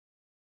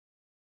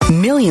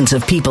Millions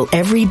of people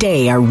every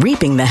day are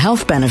reaping the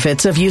health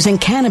benefits of using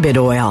cannabis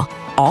oil,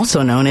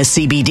 also known as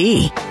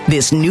CBD.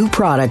 This new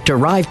product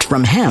derived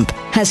from hemp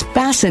has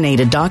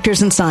fascinated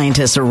doctors and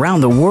scientists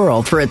around the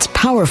world for its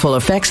powerful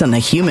effects on the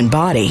human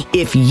body.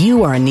 If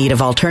you are in need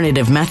of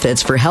alternative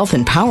methods for health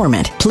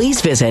empowerment, please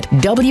visit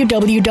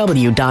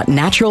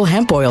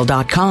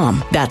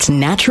www.naturalhempoil.com. That's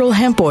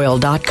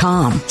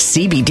naturalhempoil.com.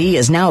 CBD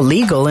is now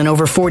legal in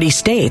over 40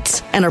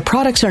 states, and our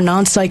products are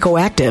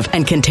non-psychoactive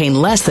and contain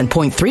less than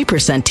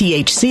 0.3%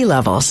 THC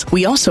levels.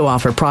 We also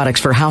offer products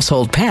for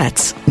household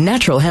pets.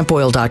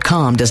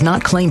 Naturalhempoil.com does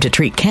not claim to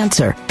treat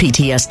cancer,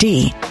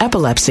 PTSD,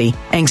 epilepsy,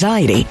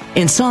 anxiety,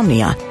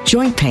 insomnia,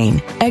 joint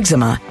pain,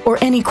 eczema, or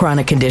any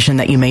chronic condition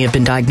that you may have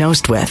been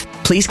diagnosed with.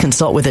 Please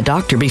consult with a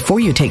doctor before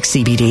you take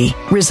CBD.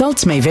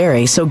 Results may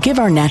vary, so give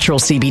our natural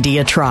CBD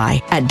a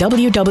try at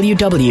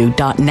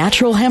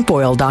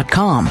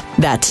www.naturalhempoil.com.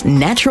 That's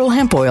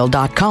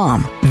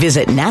naturalhempoil.com.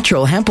 Visit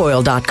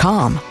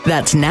naturalhempoil.com.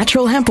 That's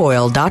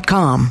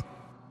naturalhempoil.com.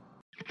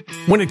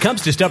 When it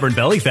comes to stubborn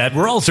belly fat,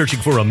 we're all searching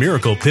for a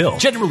miracle pill.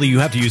 Generally, you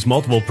have to use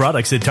multiple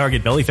products that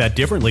target belly fat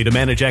differently to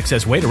manage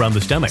excess weight around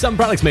the stomach. Some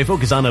products may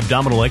focus on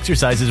abdominal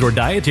exercises or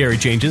dietary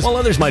changes, while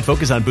others might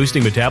focus on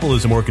boosting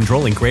metabolism or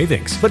controlling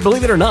cravings. But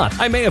believe it or not,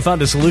 I may have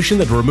found a solution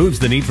that removes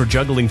the need for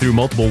juggling through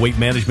multiple weight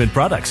management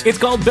products. It's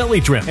called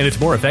Belly Trim, and it's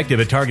more effective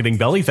at targeting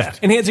belly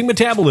fat, enhancing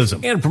metabolism,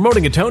 and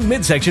promoting a toned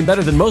midsection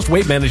better than most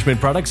weight management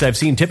products I've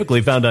seen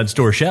typically found on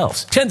store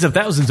shelves. Tens of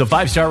thousands of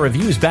 5-star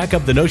reviews back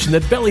up the notion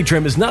that Belly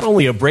Trim is not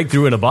only a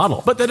breakthrough in a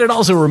bottle, but that it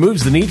also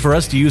removes the need for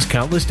us to use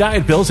countless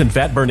diet pills and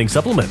fat-burning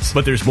supplements.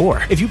 But there's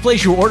more. If you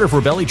place your order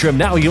for Belly Trim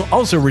now, you'll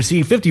also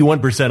receive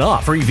 51%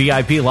 off, free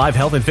VIP live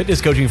health and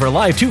fitness coaching for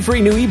life, 2 free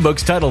new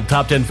ebooks titled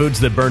Top 10 Foods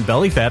That Burn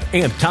Belly Fat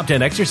and Top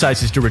 10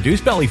 Exercises to Reduce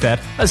Belly Fat,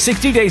 a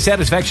 60-day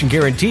satisfaction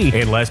guarantee,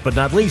 and last but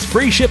not least,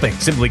 free shipping.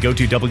 Simply go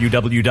to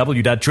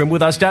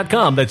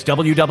www.trimwithus.com. That's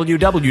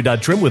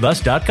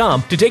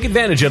www.trimwithus.com to take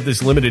advantage of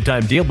this limited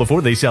time deal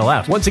before they sell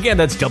out. Once again,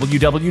 that's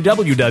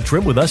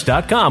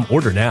www.trimwithus.com.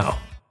 Order now.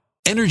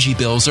 Energy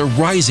bills are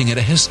rising at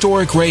a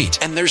historic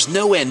rate, and there's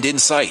no end in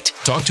sight.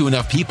 Talk to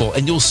enough people,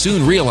 and you'll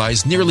soon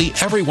realize nearly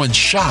everyone's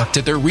shocked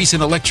at their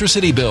recent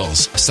electricity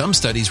bills. Some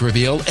studies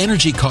reveal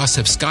energy costs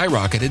have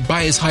skyrocketed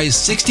by as high as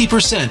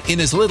 60%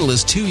 in as little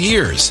as 2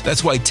 years.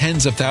 That's why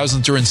tens of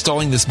thousands are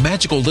installing this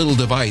magical little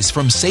device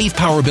from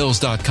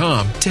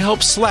SavePowerBills.com to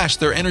help slash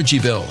their energy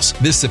bills.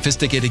 This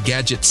sophisticated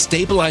gadget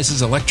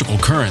stabilizes electrical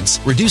currents,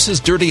 reduces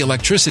dirty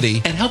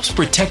electricity, and helps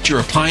protect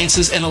your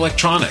appliances and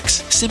electronics.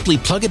 Simply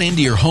plug it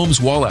into your home's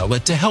wall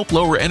outlet to help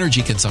lower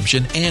energy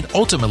consumption and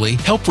ultimately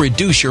help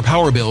reduce your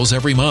power bills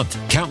every month.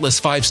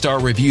 Countless 5-star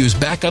reviews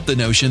back up the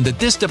notion that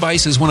this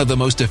device is one of the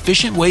most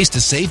efficient ways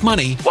to save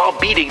money while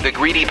beating the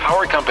greedy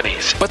power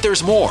companies. But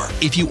there's more.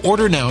 If you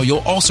order now, you'll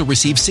also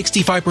receive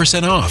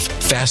 65% off,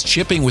 fast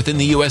shipping within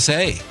the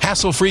USA,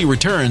 hassle-free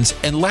returns,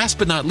 and last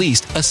but not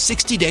least, a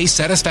 60-day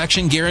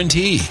satisfaction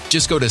guarantee.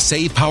 Just go to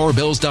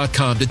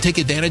SavePowerBills.com to take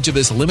advantage of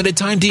this limited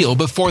time deal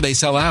before they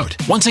sell out.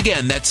 Once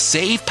again, that's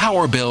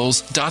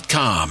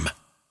SavePowerBills.com.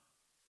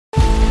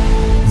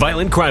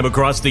 Violent crime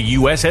across the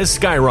U.S. has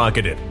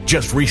skyrocketed.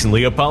 Just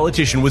recently, a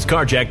politician was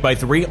carjacked by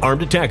 3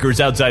 armed attackers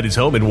outside his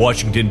home in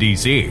Washington,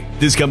 D.C.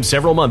 This comes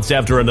several months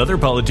after another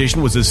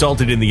politician was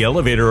assaulted in the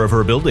elevator of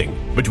her building.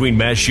 Between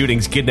mass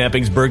shootings,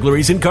 kidnappings,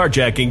 burglaries, and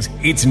carjackings,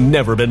 it's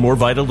never been more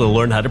vital to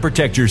learn how to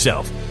protect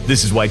yourself.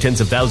 This is why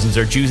tens of thousands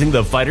are choosing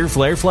the Fighter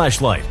Flare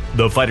flashlight.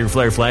 The Fighter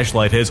Flare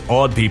flashlight has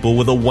awed people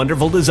with a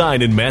wonderful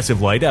design and massive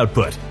light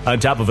output. On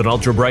top of an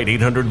ultra-bright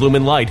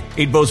 800-lumen light,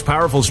 it boasts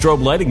powerful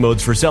strobe lighting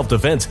modes for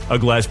self-defense, a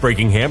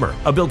glass-breaking hammer,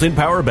 a built-in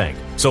power bank,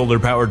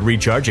 solar-powered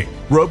recharging,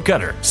 rope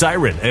cutter,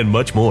 siren, and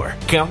much more.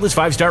 Countless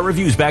 5-star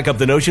reviews back up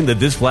the notion that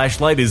this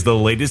flashlight is the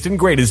latest and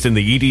greatest in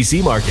the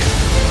EDC market.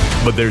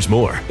 But there's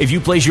more. If you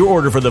place your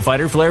order for the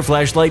Fighter Flare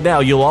flashlight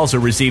now, you'll also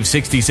receive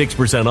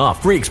 66%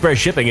 off, free express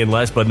shipping, and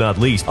last but not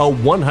least, a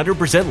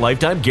 100%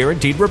 lifetime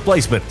guaranteed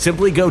replacement.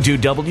 Simply go to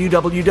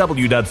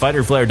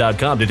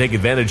www.fighterflare.com to take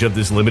advantage of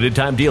this limited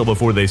time deal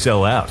before they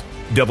sell out.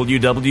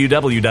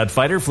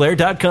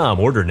 www.fighterflare.com.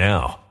 Order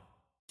now.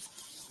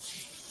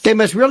 They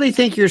must really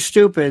think you're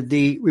stupid,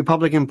 the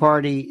Republican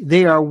Party.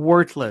 They are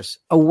worthless.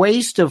 A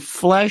waste of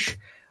flesh,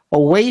 a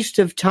waste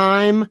of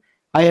time.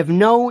 I have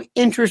no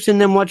interest in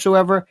them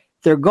whatsoever.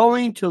 They're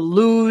going to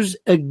lose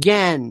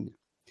again.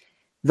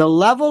 The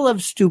level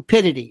of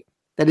stupidity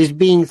that is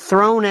being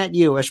thrown at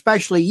you,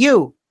 especially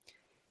you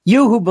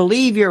who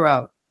believe you're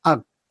a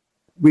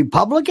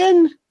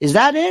Republican, is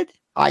that it?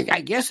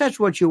 I guess that's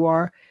what you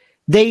are.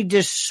 They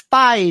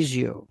despise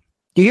you.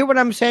 Do you hear what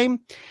I'm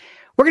saying?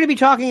 We're going to be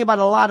talking about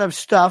a lot of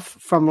stuff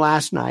from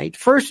last night.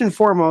 First and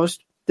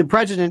foremost, the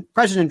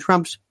President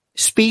Trump's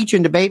speech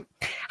and debate.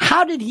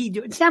 How did he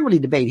do? It's not really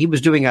debate. He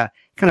was doing a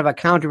kind of a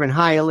counter in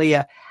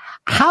Hialeah.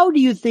 How do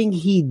you think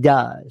he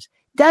does?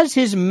 Does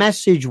his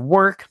message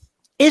work?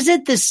 Is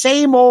it the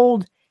same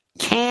old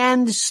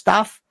canned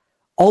stuff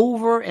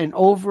over and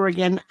over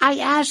again? I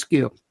ask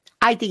you.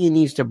 I think he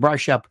needs to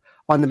brush up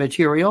on the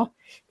material.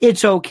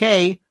 It's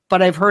okay,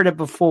 but I've heard it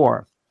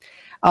before.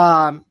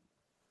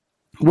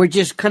 we're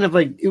just kind of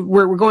like,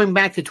 we're going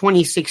back to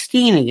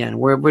 2016 again.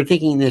 We're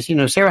thinking this,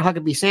 Sarah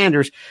Huckabee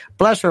Sanders,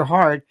 bless her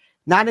heart,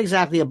 not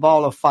exactly a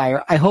ball of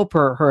fire. I hope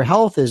her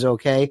health is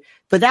okay,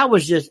 but that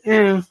was just,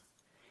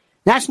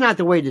 that's not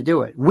the way to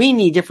do it. We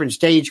need different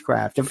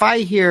stagecraft. If I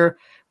hear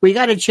we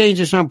got to change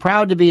this, I'm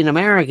proud to be an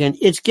American,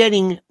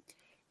 you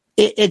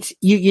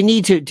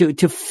need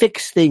to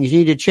fix things. You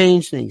need to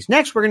change things.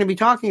 Next, we're going to be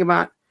talking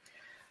about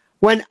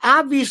when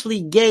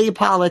obviously gay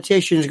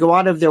politicians go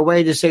out of their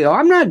way to say, oh,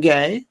 I'm not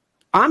gay.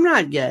 I'm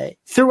not gay.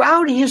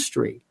 Throughout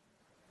history,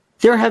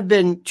 there have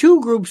been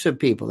two groups of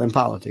people in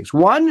politics.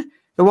 One,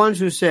 the ones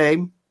who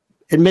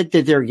admit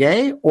that they're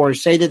gay or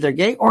say that they're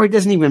gay, or it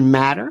doesn't even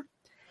matter.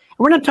 And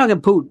we're not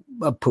talking Pete,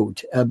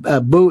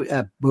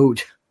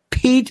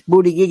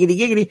 Booty, Giggity,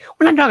 Giggity.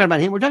 We're not talking about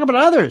him. We're talking about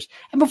others.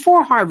 And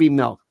before Harvey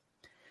Milk,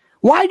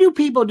 why do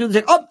people do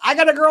this? Oh, I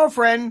got a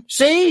girlfriend.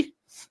 See?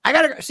 I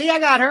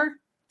got her.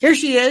 Here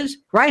she is.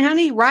 Right,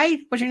 honey? Right?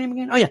 What's your name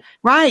again? Oh, yeah.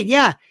 Right.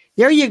 Yeah.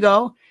 There you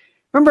go.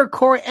 Remember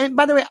Cory? And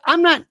by the way,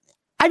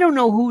 I don't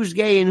know who's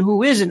gay and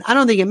who isn't. I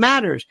don't think it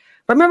matters.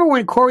 But remember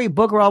when Cory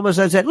Booker all of a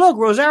sudden said, look,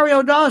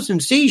 Rosario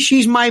Dawson, see,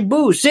 she's my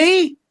boo.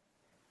 See,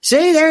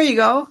 there you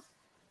go.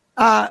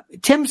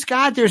 Tim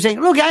Scott, they're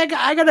saying, look, I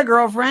got a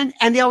girlfriend.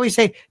 And they always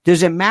say,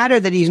 does it matter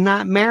that he's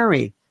not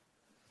married?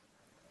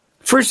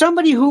 For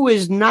somebody who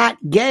is not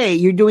gay,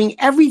 you're doing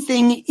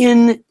everything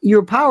in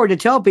your power to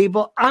tell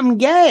people, I'm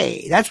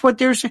gay. That's what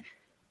they're saying.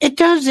 It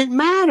doesn't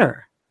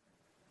matter.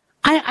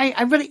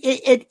 I really,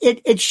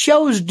 it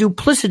shows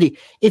duplicity.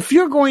 If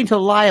you're going to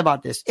lie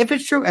about this, if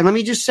it's true, and let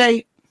me just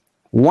say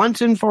once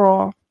and for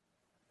all,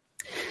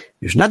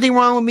 there's nothing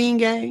wrong with being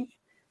gay.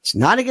 It's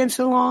not against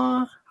the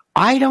law.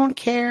 I don't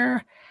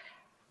care.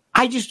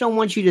 I just don't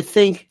want you to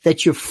think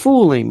that you're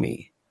fooling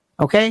me.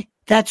 Okay?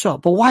 That's all.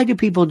 But why do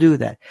people do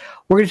that?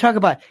 We're going to talk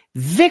about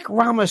Vic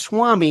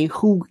Ramaswamy,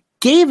 who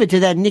gave it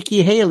to that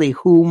Nikki Haley,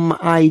 whom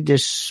I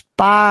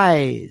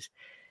despise.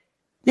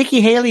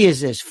 Nikki Haley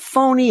is as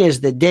phony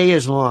as the day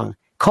is long.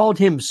 Called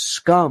him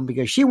scum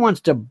because she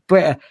wants to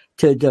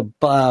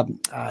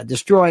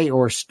destroy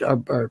or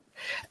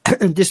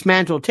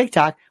dismantle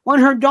TikTok when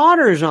her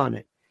daughter is on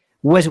it.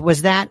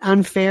 Was that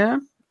unfair?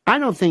 I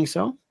don't think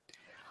so.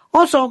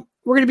 Also,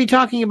 we're going to be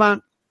talking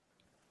about,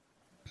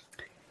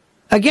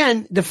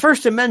 again, the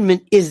First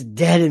Amendment is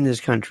dead in this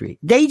country.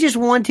 They just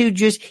want to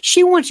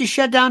she wants to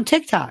shut down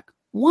TikTok.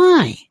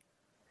 Why?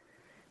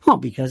 Well,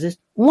 because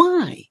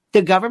why?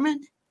 The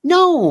government?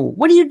 No.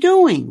 What are you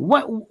doing?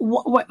 What?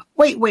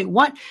 Wait,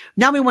 what?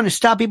 Now we want to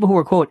stop people who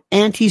are, quote,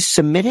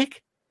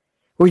 anti-Semitic?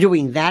 We're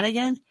doing that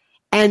again?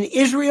 And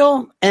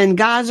Israel and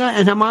Gaza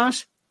and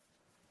Hamas?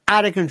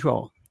 Out of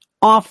control.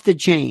 Off the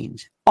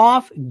chains.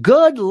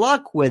 Good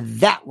luck with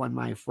that one,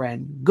 my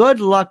friend. Good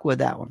luck with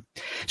that one.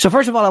 So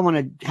first of all, I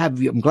want to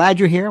have you, I'm glad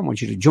you're here. I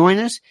want you to join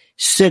us.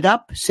 Sit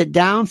up, sit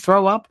down,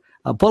 throw up,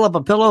 pull up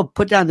a pillow,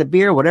 put down the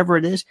beer, whatever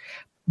it is.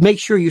 Make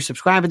sure you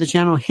subscribe to the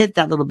channel, hit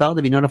that little bell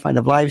to be notified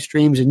of live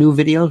streams and new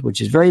videos,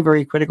 which is very,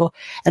 very critical.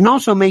 And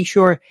also make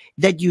sure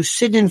that you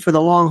sit in for the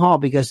long haul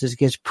because this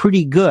gets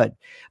pretty good.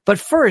 But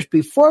first,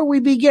 before we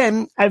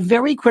begin, a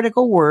very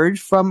critical word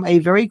from a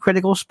very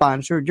critical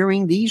sponsor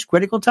during these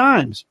critical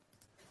times.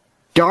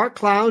 Dark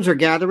clouds are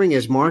gathering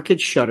as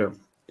markets shudder.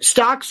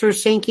 Stocks are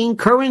sinking,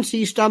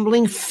 currency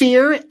stumbling,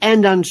 fear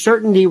and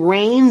uncertainty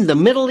reign. The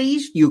Middle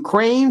East,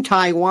 Ukraine,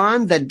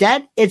 Taiwan, the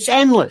debt, it's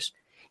endless.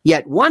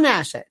 Yet one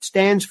asset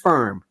stands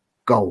firm,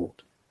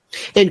 gold.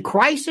 In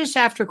crisis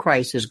after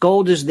crisis,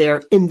 gold is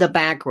there in the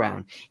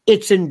background.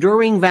 Its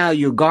enduring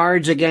value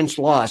guards against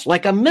loss,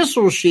 like a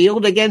missile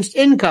shield against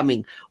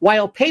incoming.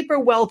 While paper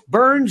wealth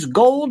burns,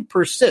 gold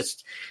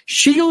persists.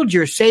 Shield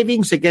your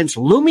savings against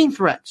looming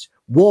threats.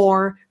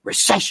 War,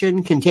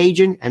 recession,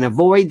 contagion, and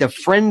avoid the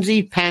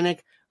frenzied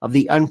panic of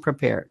the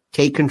unprepared.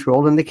 Take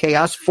control in the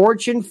chaos.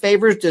 Fortune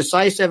favors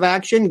decisive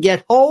action.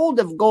 Get hold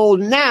of gold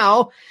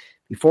now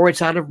before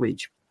it's out of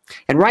reach.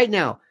 And right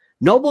now,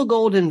 Noble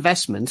Gold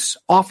Investments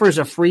offers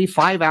a free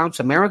 5-ounce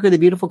America the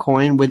Beautiful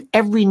coin with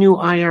every new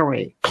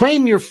IRA.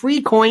 Claim your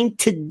free coin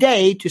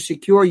today to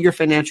secure your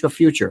financial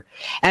future.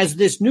 As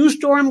this new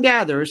storm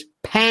gathers,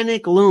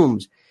 panic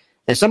looms.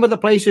 And some of the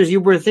places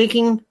you were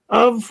thinking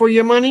of for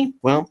your money,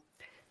 well,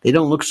 they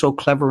don't look so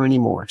clever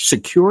anymore.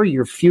 Secure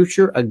your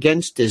future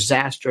against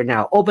disaster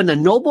now. Open a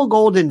Noble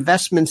Gold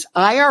Investments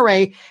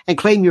IRA and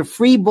claim your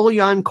free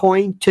bullion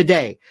coin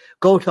today.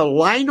 Go to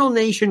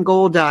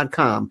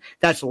LionelNationGold.com.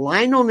 That's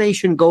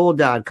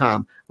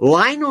LionelNationGold.com.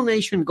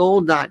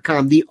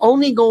 LionelNationGold.com, the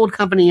only gold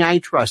company I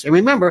trust. And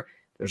remember,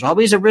 there's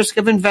always a risk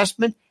of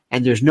investment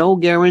and there's no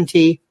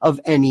guarantee of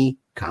any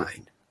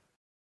kind.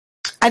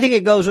 I think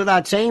it goes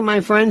without saying, my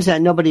friends, that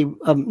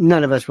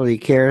none of us really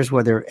cares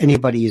whether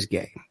anybody is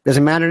gay.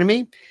 Doesn't matter to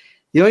me.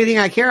 The only thing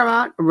I care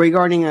about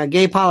regarding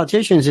gay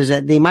politicians is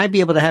that they might be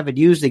able to have it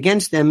used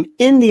against them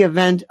in the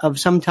event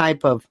of some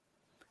type of,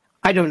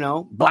 I don't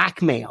know,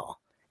 blackmail.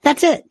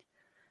 That's it.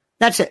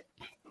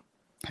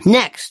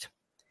 Next,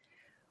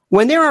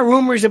 when there are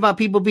rumors about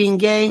people being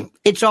gay,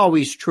 it's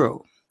always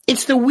true.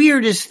 It's the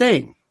weirdest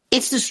thing.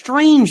 It's the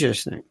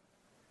strangest thing.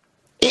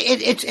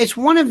 It's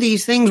one of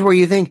these things where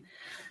you think,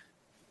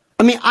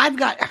 I mean, I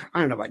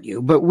don't know about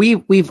you, but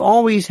we've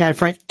always had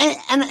friends,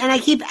 and I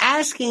keep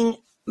asking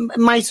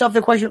myself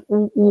the question,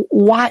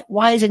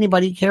 why is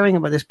anybody caring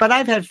about this? But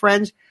I've had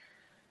friends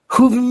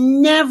who've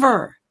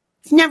never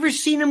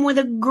seen him with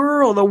a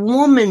girl, the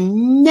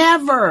woman,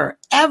 never,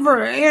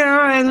 ever,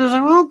 and it's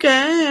like,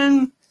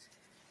 okay,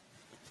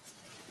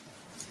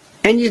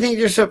 and you think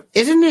there's some,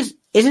 isn't this,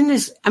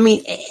 I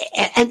mean,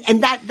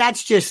 and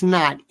that's just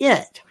not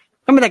it.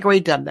 Remember that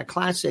great, that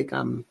classic,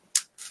 All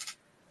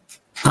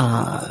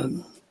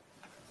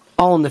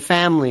in the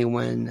Family,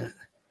 when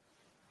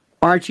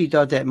Archie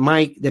thought that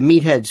Mike, the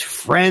meathead's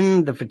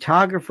friend, the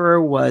photographer,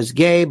 was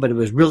gay, but it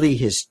was really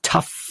his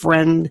tough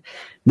friend,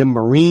 the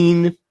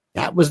Marine.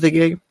 That was the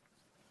gig.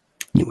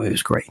 Anyway, it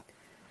was great.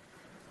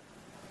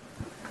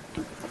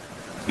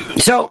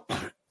 So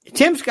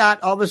Tim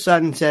Scott all of a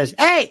sudden says,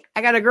 hey,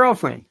 I got a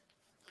girlfriend.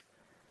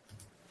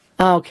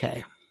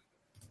 Okay.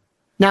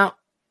 Now,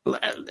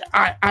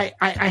 I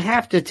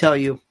have to tell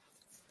you.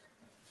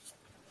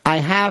 I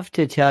have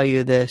to tell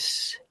you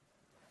this.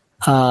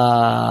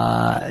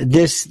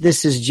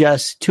 This is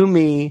just, to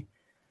me,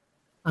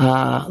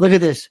 look at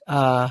this.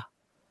 Why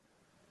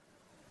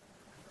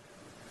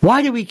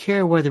do we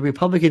care whether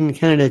Republican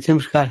candidate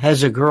Tim Scott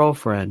has a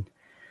girlfriend?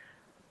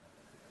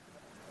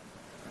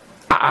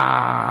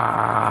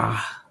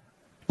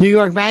 New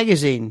York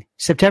Magazine,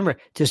 September.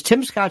 Does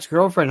Tim Scott's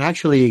girlfriend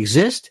actually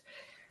exist?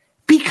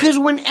 Because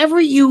whenever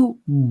you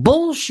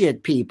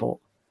bullshit people,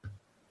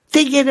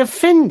 they get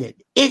offended.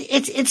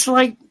 It's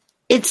like,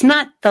 it's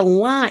not the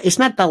lie. It's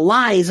not the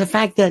lie. It's the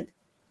fact that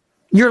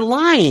you're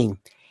lying.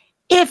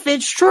 If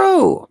it's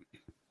true.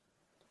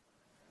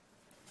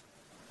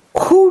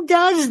 Who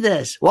does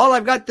this? Well,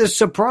 I've got this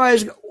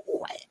surprise.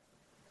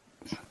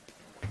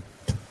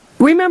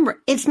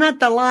 Remember, it's not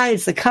the lie.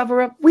 It's the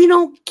cover-up. We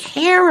don't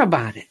care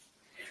about it.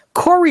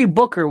 Cory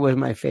Booker was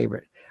my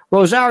favorite.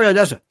 Rosario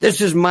does it.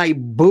 This is my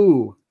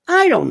boo.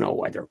 I don't know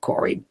whether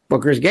Cory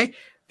Booker's gay.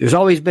 There's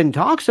always been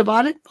talks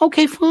about it.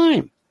 Okay,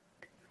 fine.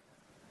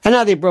 And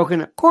now they've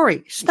broken up.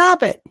 Cory,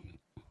 stop it.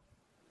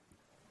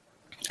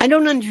 I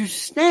don't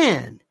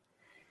understand.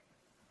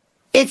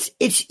 It's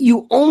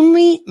you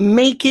only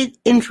make it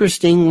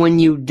interesting when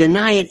you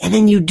deny it, and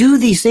then you do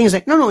these things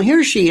like, no,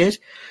 here she is.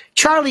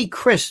 Charlie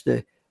Crist,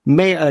 the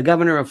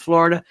governor of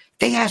Florida,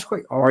 they asked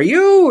her, are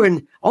you?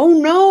 And, oh,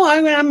 no,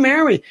 I'm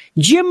married.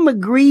 Jim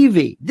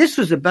McGreevey, this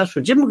was the best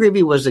one. Jim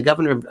McGreevey was the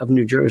governor of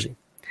New Jersey.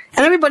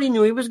 And everybody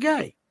knew he was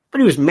gay.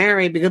 But he was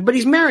married, but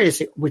he's married.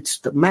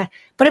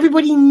 But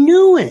everybody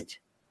knew it.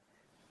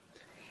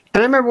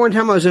 And I remember one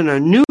time I was in a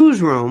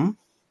newsroom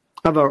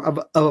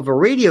of a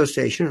radio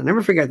station. I'll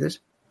never forget this.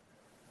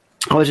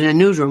 I was in a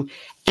newsroom,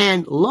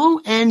 and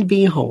lo and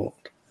behold,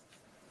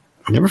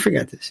 I'll never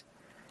forget this.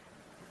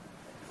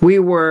 We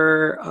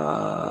were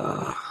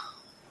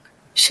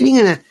sitting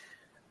in and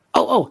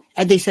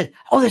they said,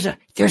 there's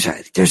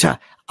a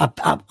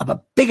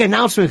big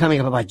announcement coming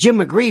up about Jim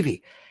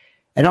McGreevey.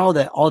 And all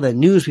the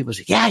news people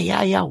said,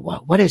 yeah.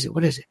 What is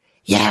it?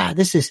 Yeah,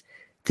 this is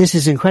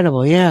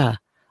incredible. Yeah.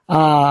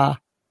 How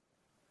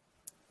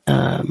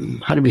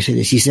do we say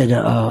this? He said,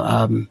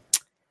 I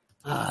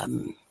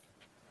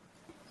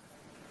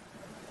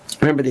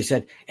remember they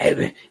said,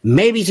 hey,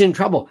 maybe he's in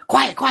trouble.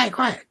 Quiet.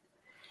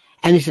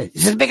 And he said,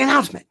 this is a big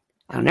announcement.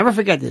 I'll never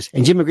forget this.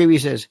 And Jim McGreevey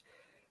says,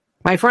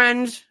 my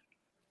friends,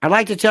 I'd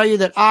like to tell you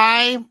that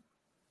I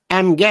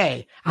am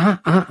gay.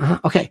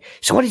 Okay.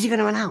 So what is he going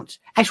to announce?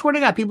 I swear to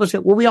God, people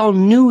said, well, we all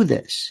knew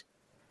this.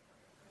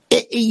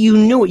 You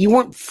knew it. You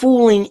weren't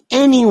fooling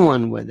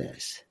anyone with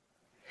this.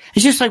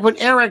 It's just like when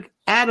Eric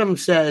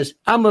Adams says,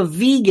 I'm a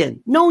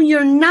vegan. No,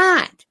 you're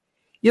not.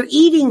 You're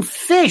eating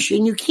fish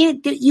and you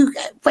can't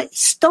but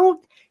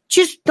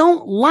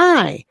don't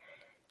lie.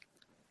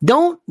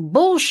 Don't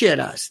bullshit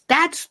us.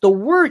 That's the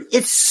word.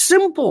 It's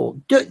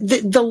simple.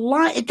 The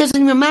lie, it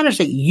doesn't even matter.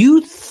 Say,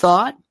 you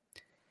thought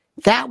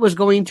that was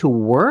going to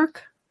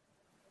work?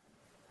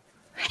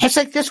 It's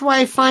like, that's why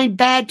I find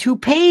bad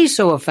toupees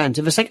so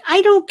offensive. It's like,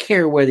 I don't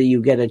care whether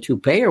you get a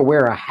toupee or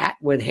wear a hat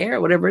with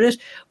hair, whatever it is,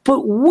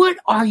 but what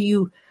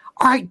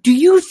do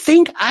you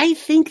think I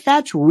think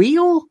that's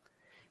real?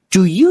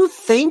 Do you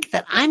think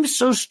that I'm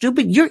so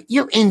stupid?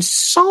 You're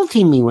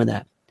insulting me with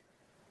that.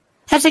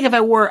 That's like if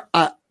I wore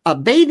a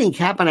bathing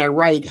cap and I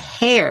write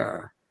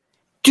hair.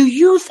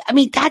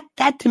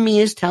 That to me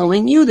is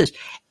telling you this.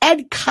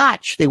 Ed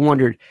Koch, they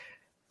wondered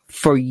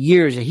for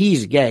years that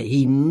he's gay.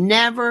 He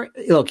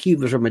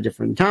was from a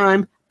different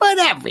time, but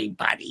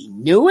everybody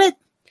knew it.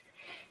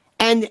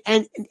 And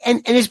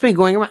it's been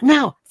going around.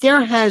 Now,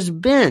 there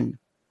have been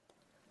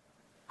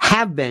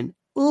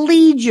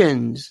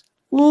legions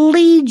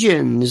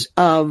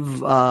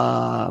of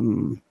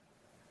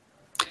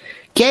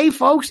gay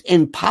folks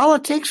in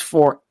politics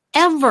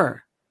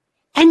forever.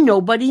 And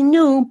nobody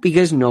knew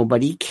because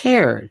nobody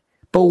cared.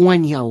 But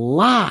when you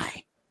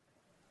lie,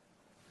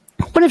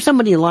 what if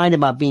somebody lied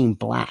about being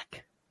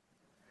black?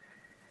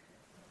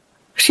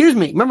 Excuse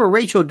me, remember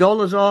Rachel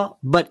Dolezal,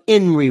 but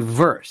in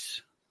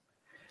reverse.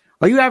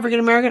 Are you African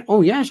American?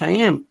 Oh, yes, I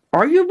am.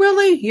 Are you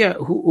really? Yeah.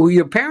 Who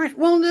your parents?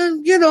 Well,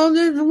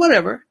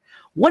 whatever.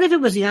 What if it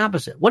was the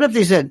opposite? What if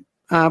they said,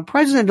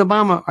 President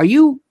Obama, are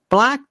you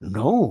black?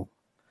 No.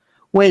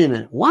 Wait a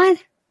minute.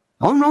 What?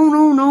 Oh,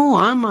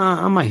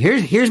 no.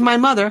 Here's my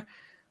mother.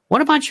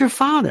 What about your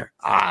father?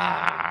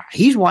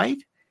 He's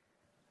white.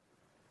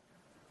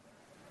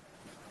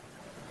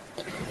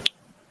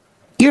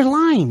 You're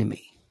lying to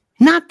me.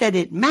 Not that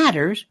it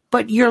matters,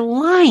 but you're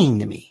lying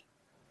to me.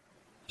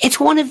 It's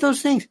one of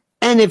those things.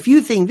 And if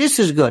you think this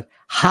is good,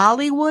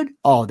 Hollywood,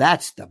 oh,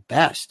 that's the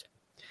best.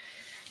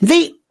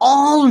 They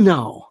all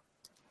know.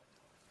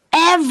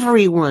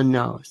 Everyone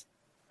knows.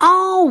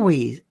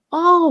 Always.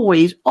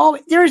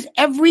 There's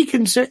every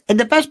concern. And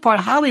the best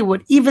part,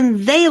 Hollywood,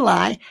 even they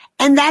lie.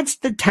 And that's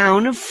the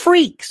town of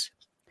freaks.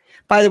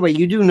 By the way,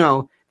 you do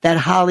know that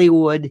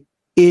Hollywood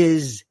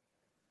is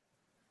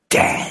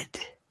dead.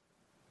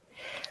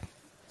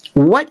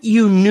 What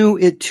you knew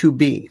it to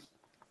be,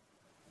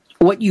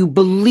 what you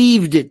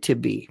believed it to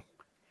be,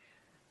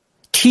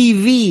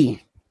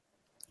 TV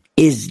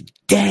is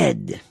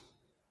dead.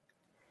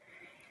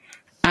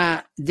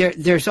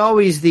 There's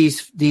always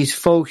these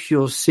folks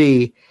you'll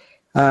see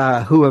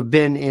who have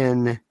been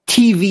in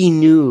TV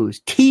news.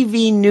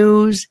 TV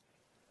news,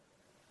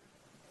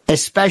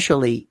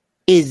 especially,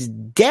 is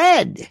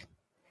dead.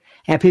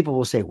 And people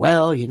will say,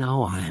 well,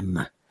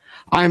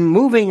 I'm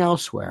moving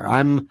elsewhere.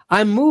 I'm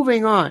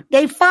moving on.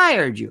 They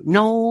fired you.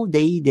 No,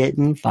 they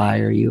didn't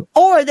fire you.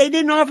 Or they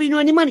didn't offer you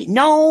any money.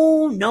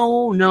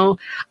 No.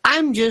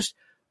 I'm just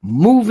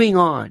moving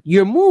on.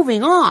 You're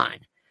moving on.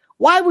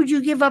 Why would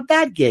you give up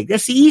that gig?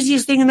 That's the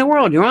easiest thing in the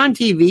world. You're on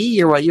TV.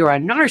 You're a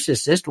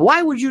narcissist.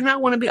 Why would you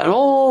not want to be?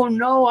 Oh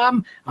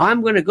no,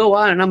 I'm going to go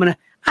on and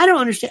I don't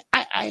understand.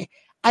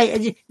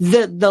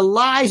 The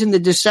lies and the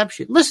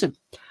deception. Listen,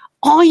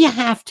 all you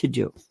have to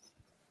do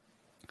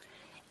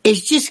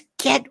is just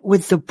get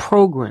with the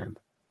program.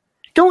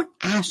 Don't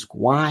ask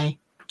why.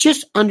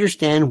 Just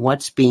understand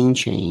what's being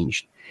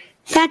changed.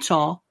 That's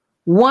all.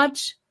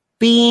 What's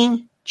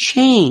being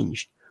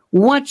changed?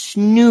 What's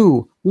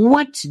new?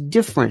 What's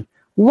different?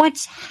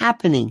 What's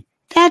happening?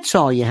 That's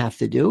all you have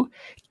to do.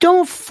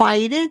 Don't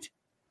fight it.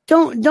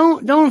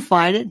 Don't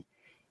fight it.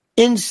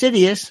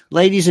 Insidious,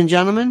 ladies and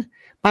gentlemen.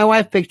 My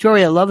wife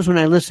Victoria loves when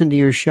I listen to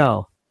your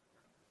show.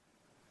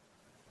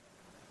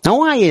 Now,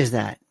 why is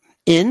that?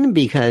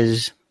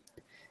 Because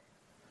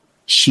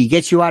she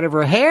gets you out of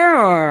her hair,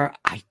 or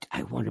I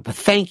wonder, but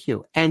thank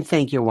you. And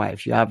thank your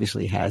wife. She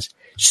obviously has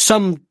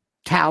some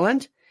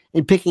talent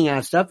in picking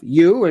out stuff.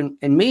 You and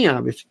me,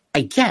 obviously.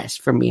 I guess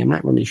for me, I'm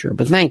not really sure,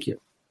 but thank you.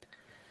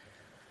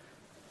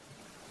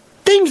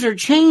 Things are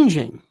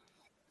changing.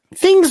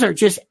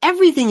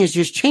 Everything is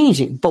just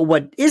changing. But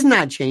what is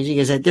not changing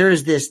is that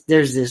there's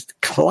this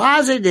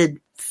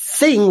closeted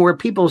thing where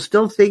people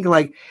still think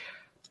like,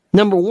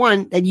 number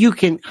one, that you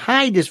can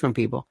hide this from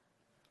people.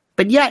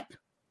 But yet,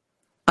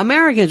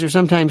 Americans are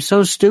sometimes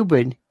so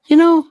stupid,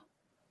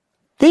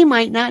 they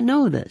might not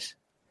know this.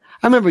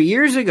 I remember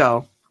years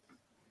ago,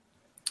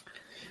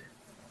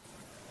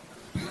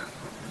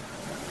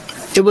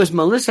 it was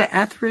Melissa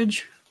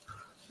Etheridge.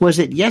 Was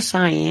it Yes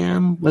I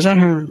Am? Was that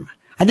her?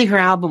 I think her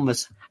album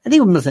was, I think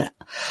it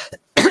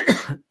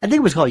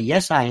was called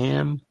Yes I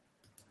Am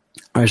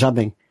or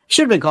something. It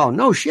should have been called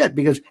No Shit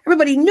because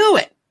everybody knew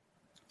it.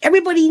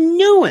 Everybody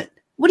knew it.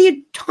 What are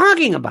you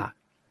talking about?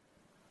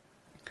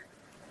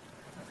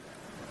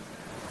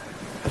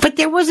 But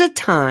there was a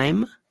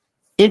time,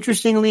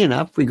 interestingly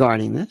enough,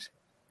 regarding this,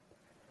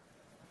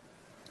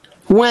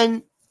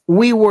 when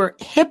we were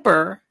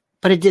hipper,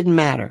 but it didn't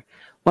matter.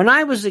 When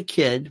I was a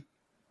kid,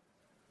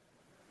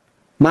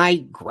 my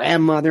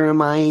grandmother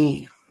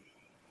and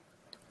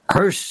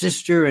her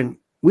sister, and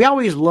we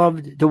always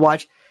loved to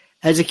watch,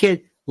 as a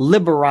kid,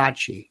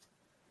 Liberace.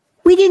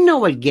 We didn't know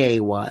what gay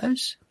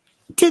was.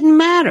 It didn't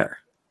matter.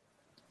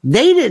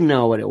 They didn't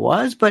know what it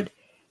was, but it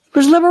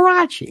was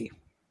Liberace.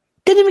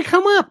 Didn't even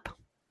come up.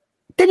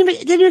 Didn't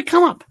even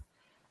come up.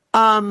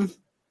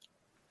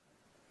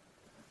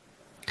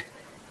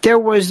 There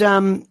was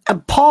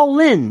Paul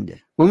Lynde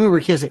when we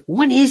were kids. Like,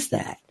 what is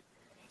that?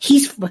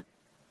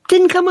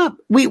 Didn't come up.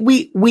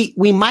 We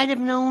might have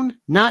known,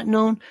 not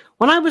known.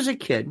 When I was a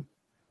kid,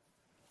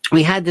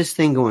 we had this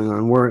thing going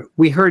on where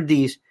we heard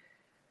these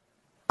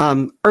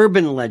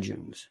urban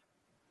legends,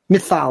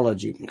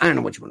 mythology. I don't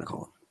know what you want to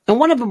call it. And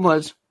one of them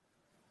was,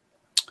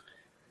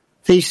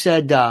 they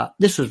said,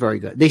 this was very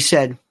good. They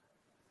said,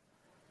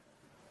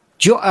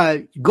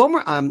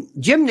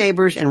 Jim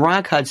Nabors and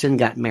Rock Hudson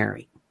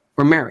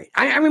were married.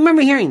 I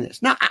remember hearing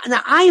this. Now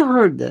I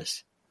heard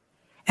this.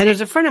 And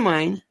there's a friend of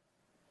mine,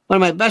 one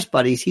of my best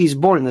buddies, he's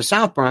born in the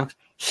South Bronx.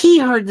 He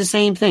heard the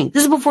same thing.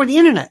 This is before the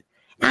internet.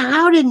 Now,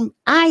 how didn't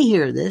I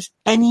hear this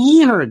and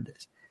he heard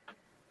this?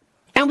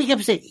 And we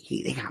kept saying,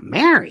 they got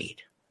married.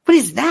 What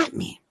does that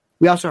mean?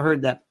 We also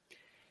heard that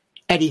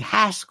Eddie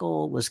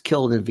Haskell was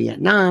killed in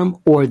Vietnam,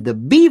 or the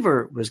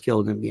Beaver was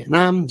killed in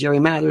Vietnam, Jerry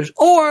Mathers,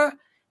 or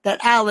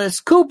that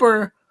Alice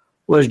Cooper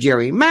was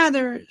Jerry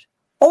Mathers,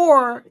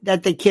 or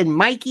that the kid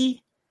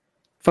Mikey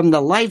from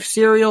the Life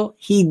cereal.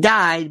 He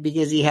died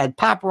because he had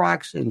Pop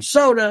Rocks and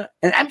soda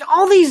and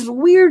all these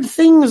weird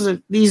things,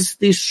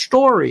 these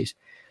stories.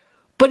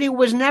 But it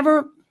was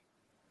never,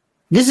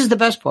 this is the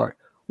best part.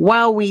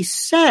 While we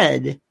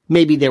said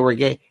maybe they were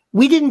gay,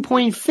 we didn't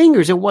point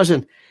fingers. It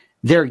wasn't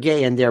they're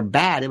gay and they're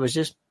bad. It was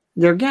just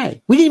they're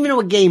gay. We didn't even know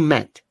what gay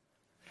meant.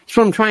 That's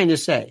what I'm trying to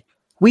say.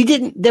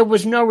 There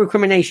was no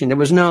recrimination.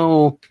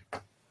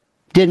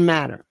 Didn't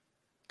matter.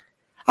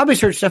 I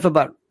researched stuff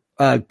about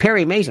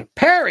Perry Mason.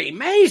 Perry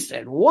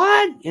Mason,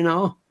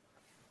 what?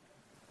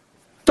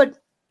 But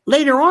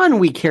later on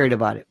we cared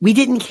about it. We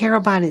didn't care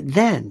about it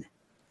then.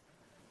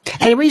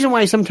 And the reason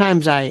why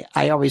sometimes I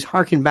always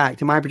hearken back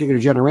to my particular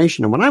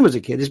generation and when I was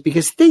a kid is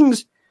because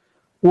things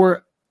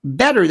were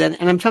better then,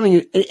 and I'm telling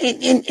you,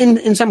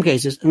 in some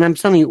cases, and I'm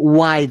telling you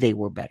why they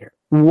were better,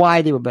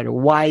 why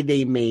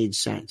they made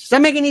sense. Does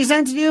that make any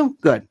sense to you?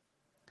 Good.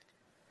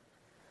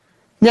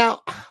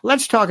 Now,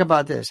 let's talk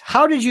about this.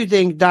 How did you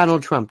think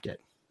Donald Trump did?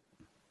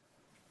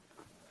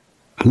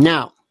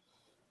 Now,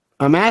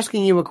 I'm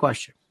asking you a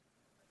question.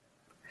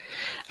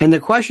 And the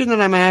question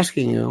that I'm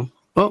asking you,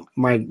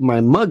 my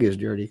mug is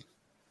dirty.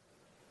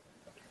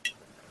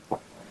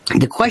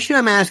 The question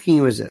I'm asking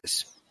you is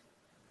this.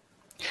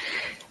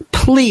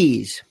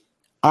 Please,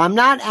 I'm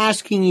not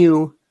asking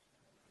you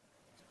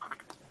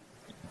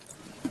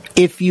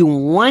if you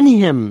want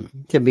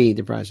him to be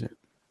the president.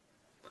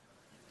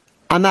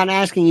 I'm not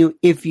asking you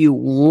if you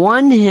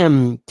want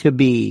him to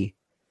be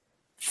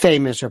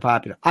famous or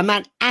popular. I'm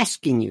not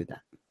asking you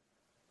that.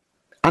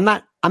 I'm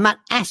not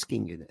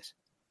asking you this.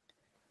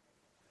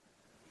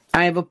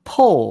 I have a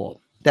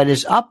poll that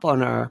is up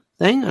on our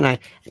thing, and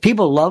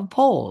people love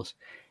polls.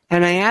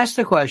 And I asked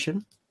the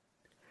question,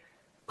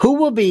 who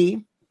will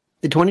be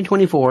the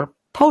 2024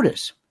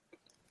 POTUS?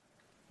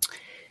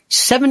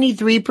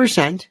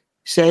 73%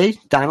 say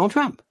Donald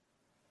Trump.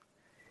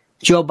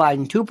 Joe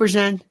Biden,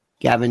 2%.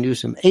 Gavin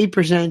Newsom,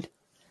 8%.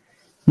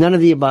 None of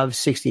the above,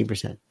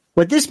 16%.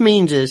 What this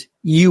means is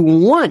you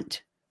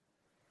want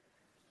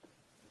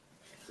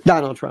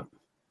Donald Trump.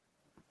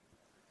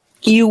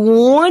 You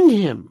want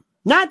him.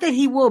 Not that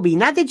he will be.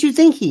 Not that you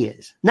think he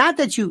is. Not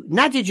that you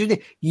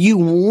think. You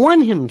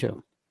want him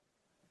to.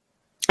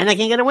 And I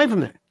can't get away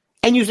from that.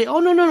 And you say, oh,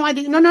 no.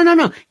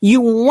 No.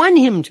 You want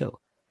him to.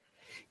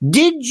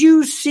 Did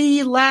you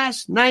see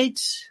last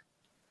night's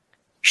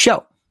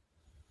show?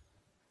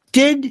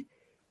 Did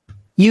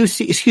you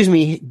see his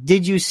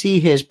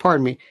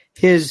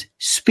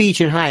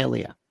speech in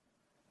Hialeah?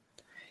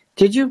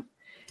 Did you?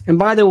 And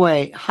by the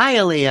way,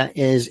 Hialeah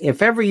is,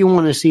 if ever you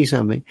want to see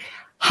something,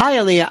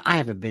 Hialeah, I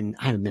haven't been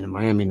in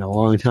Miami in a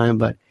long time,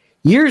 but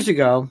years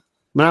ago,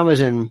 when I was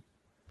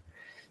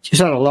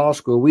just out of law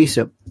school, we used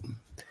to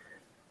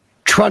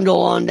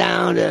trundle on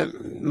down to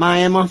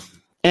Miami,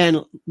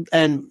 and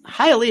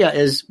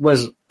Hialeah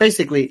was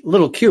basically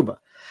little Cuba.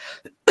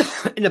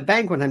 In a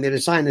bank one time, they had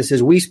a sign that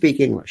says, "We speak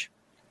English."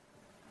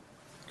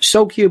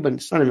 So Cuban,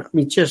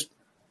 just.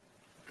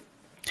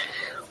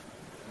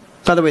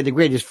 By the way, the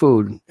greatest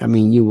food.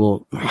 You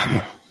will.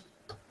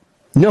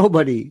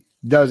 Nobody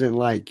doesn't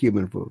like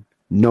Cuban food.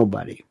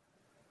 Nobody.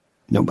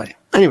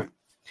 Anyway,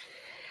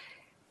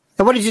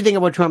 now what did you think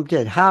of what Trump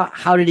did?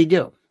 How did he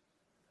do?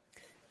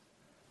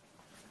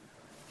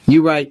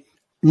 You write,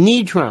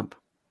 need Trump.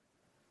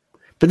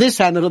 But this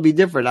time it'll be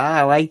different.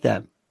 I like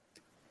that.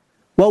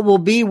 What will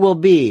be, will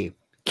be.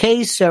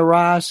 Que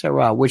sera,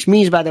 sera. Which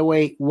means, by the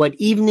way, what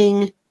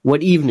evening,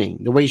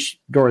 the way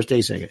Doris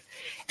Day said it.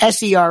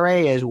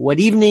 SERA is what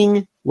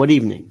evening.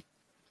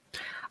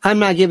 I'm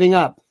not giving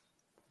up.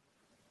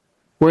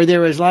 Where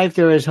there is life,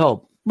 there is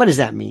hope. What does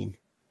that mean?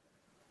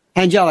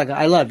 Angelica,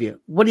 I love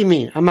you. What do you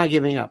mean? I'm not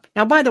giving up.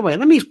 Now, by the way,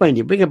 let me explain to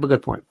you. Bring up a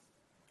good point.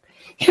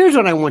 Here's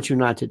what I want you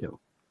not to do.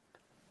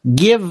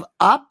 Give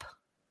up?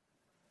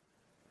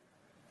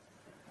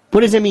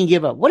 What does that mean,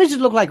 give up? What does it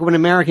look like when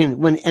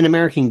an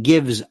American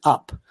gives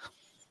up?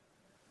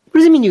 What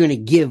does it mean you're going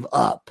to give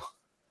up?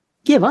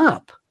 Give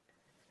up?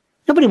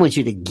 Nobody wants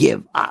you to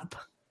give up.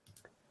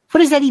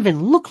 What does that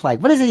even look like?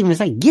 What does that even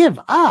say? Give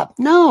up?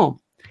 No.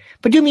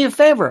 But do me a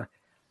favor.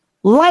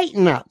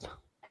 Lighten up.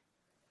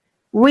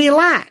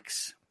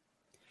 Relax.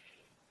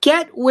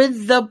 Get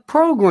with the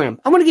program.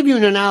 I want to give you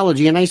an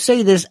analogy, and I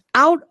say this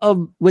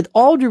with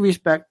all due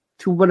respect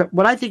to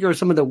what I think are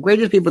some of the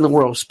greatest people in the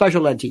world,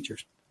 special ed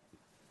teachers.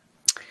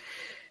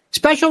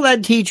 Special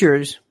ed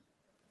teachers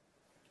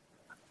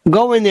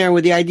go in there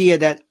with the idea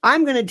that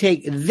I'm going to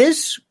take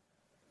this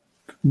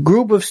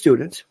group of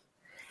students,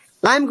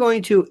 I'm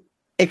going to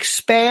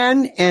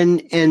expand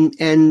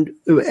and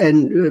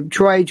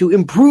try to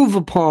improve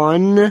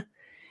upon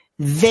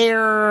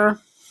their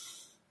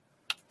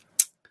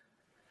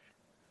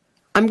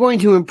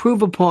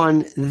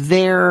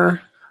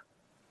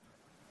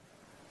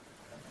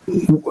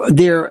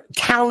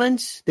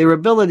talents, their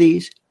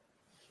abilities,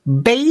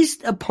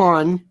 based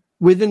upon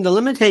given the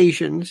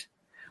limitations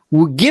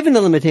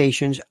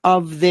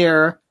of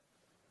their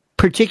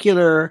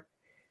particular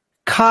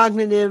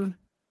cognitive,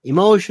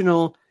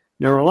 emotional,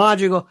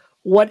 neurological,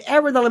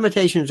 whatever the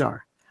limitations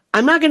are.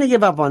 I'm not going to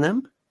give up on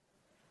them.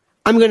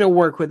 I'm going to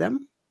work with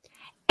them.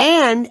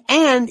 And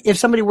if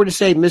somebody were to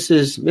say,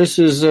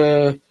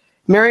 Mrs.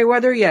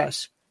 Merriweather,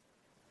 yes,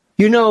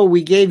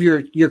 we gave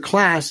your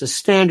class a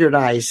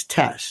standardized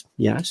test,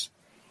 yes,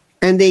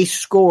 and they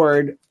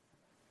scored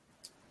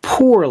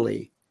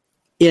poorly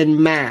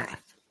in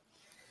math.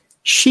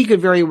 She could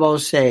very well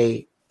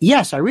say,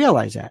 yes, I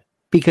realize that,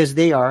 because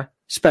they are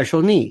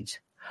special needs.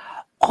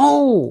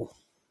 Oh,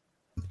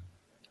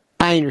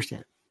 I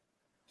understand.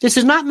 This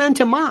is not meant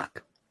to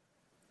mock.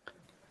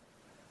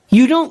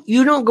 You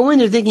don't go in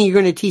there thinking you're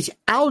going to teach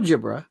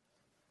algebra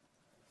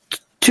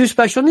to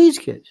special needs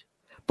kids.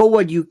 But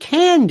what you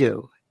can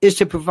do is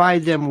to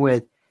provide them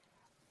with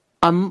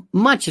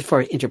much as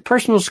far as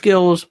interpersonal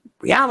skills,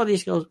 reality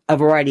skills, a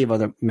variety of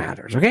other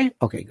matters. Okay?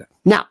 Okay, good.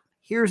 Now,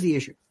 here's the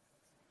issue.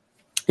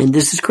 And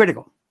this is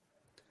critical.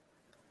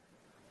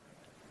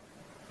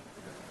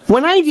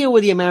 When I deal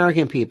with the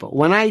American people,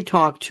 when I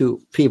talk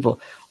to people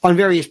on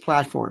various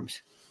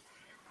platforms,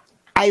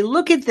 I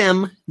look at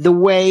them the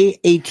way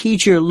a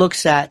teacher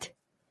looks at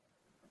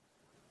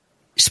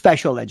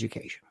special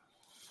education.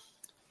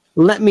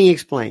 Let me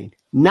explain.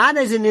 Not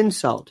as an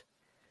insult,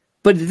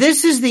 but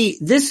this is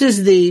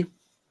the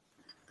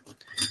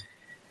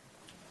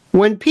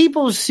when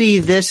people see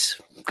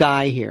this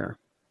guy here,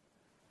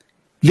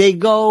 they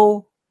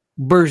go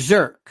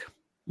berserk.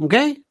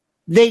 Okay?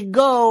 They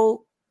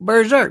go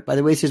berserk. By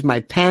the way, this is my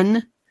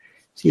pen.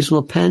 See this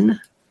little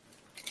pen?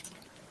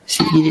 This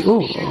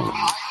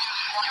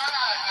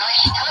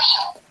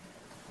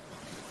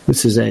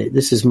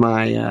is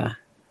my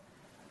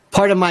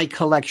part of my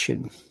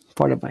collection.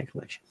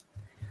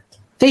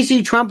 They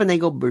see Trump and they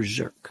go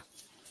berserk.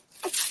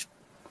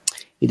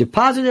 Either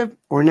positive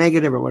or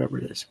negative or whatever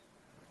it is.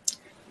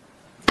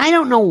 I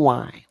don't know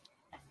why.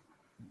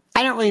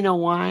 I don't really know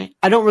why.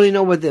 I don't really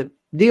know what the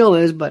deal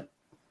is,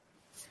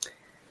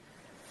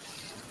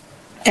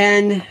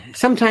 and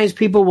sometimes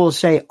people will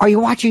say, are you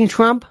watching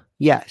Trump?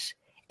 Yes.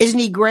 Isn't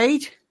he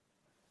great?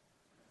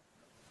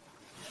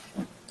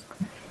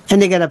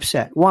 And they get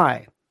upset.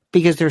 Why?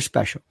 Because they're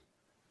special.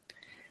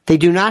 They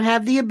do not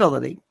have the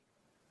ability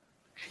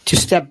to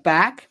step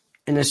back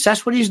and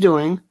assess what he's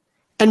doing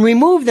and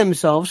remove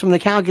themselves from the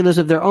calculus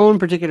of their own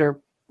particular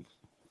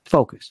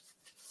focus.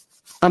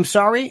 I'm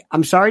sorry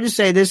to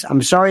say this.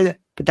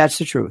 But that's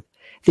the truth.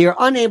 They are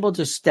unable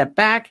to step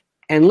back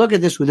and look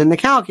at this within the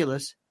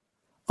calculus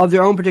of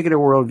their own particular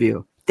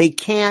worldview. They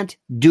can't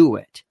do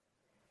it.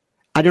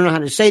 I don't know how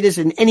to say this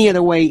in any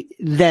other way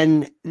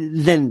than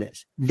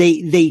this.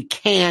 They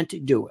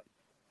can't do it.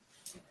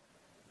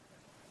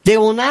 They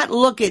will not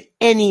look at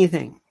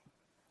anything.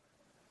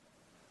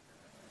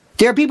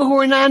 There are people who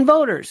are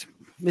non-voters.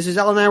 Mrs.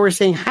 Ellen and I were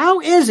saying, how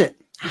is it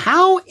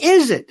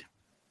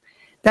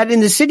that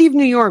in the city of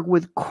New York,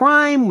 with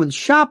crime, with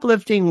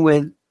shoplifting,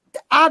 with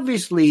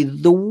obviously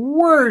the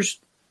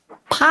worst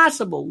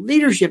possible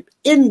leadership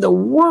in the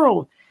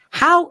world,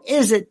 how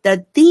is it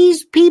that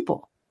these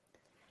people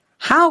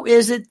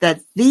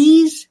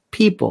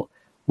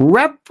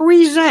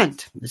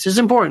represent, this is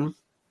important,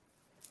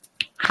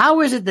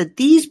 how is it that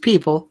these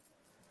people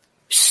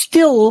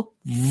still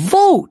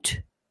vote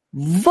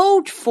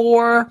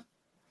for,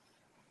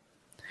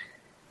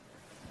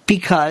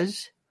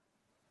 because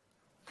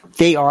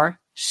they are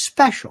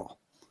special.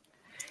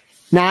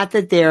 Not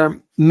that they're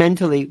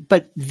mentally,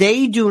 but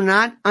they do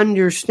not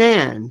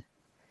understand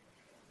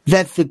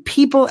that the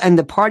people and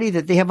the party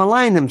that they have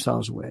aligned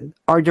themselves with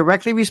are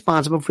directly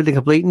responsible for the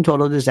complete and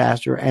total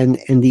disaster and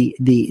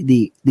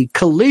the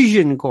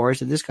collision course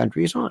that this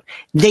country is on.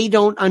 They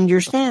don't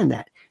understand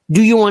that.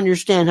 Do you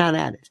understand how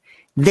that is?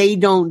 They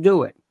don't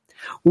do it.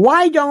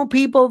 Why don't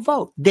people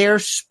vote? They're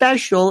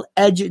special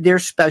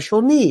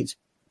needs.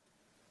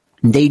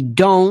 They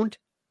don't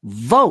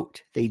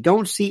vote. They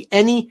don't see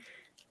any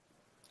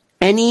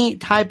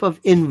type of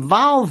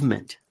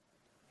involvement,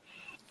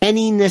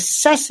 any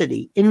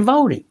necessity in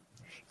voting.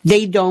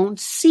 They don't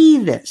see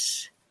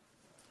this.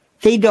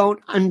 They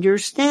don't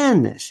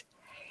understand this.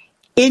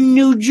 In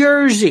New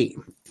Jersey,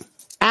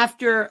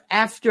 after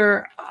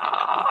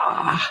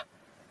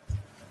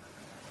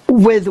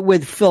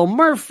with Phil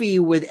Murphy,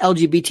 with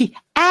LGBT,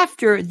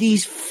 after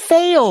these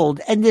failed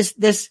and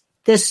this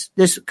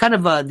kind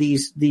of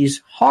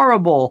these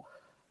horrible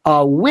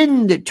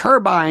wind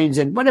turbines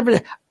and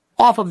whatever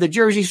off of the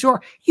Jersey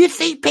Shore, you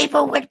think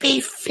people would be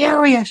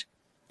furious.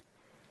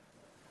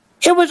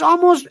 It was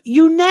almost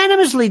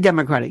unanimously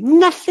Democratic.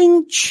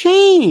 Nothing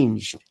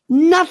changed.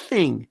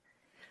 Nothing.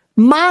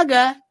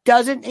 MAGA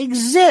doesn't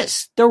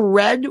exist. The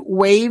red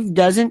wave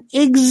doesn't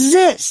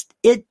exist.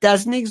 It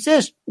doesn't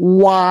exist.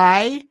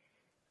 Why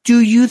do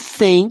you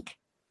think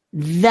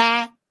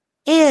that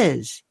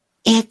is?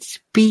 It's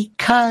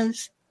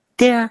because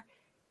they're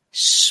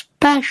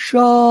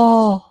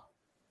special.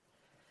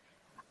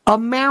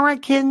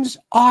 Americans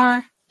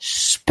are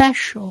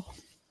special.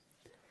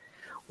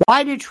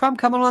 Why did Trump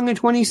come along in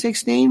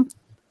 2016?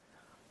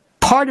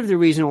 Part of the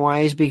reason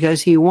why is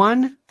because he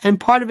won, and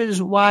part of it is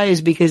why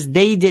is because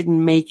they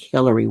didn't make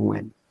Hillary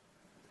win.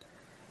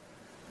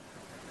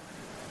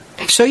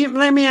 So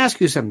let me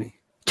ask you something.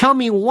 Tell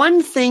me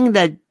one thing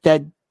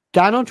that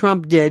Donald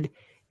Trump did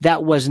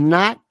that was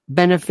not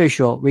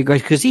beneficial,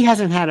 because he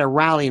hasn't had a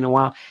rally in a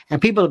while,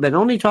 and people have been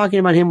only talking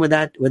about him with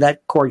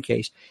that court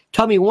case.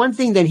 Tell me one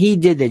thing that he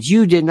did that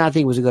you did not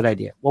think was a good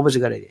idea. What was a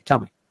good idea? Tell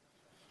me.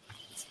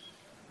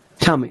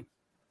 Tell me.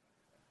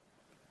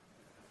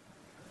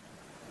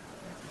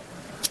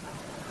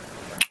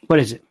 What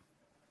is it?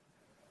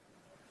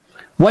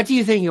 What do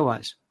you think it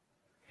was?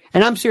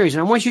 And I'm serious,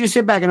 and I want you to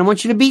sit back, and I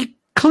want you to be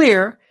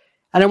clear,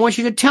 and I want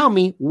you to tell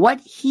me what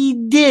he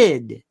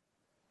did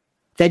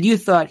that you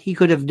thought he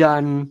could have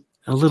done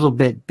a little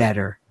bit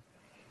better.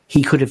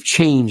 He could have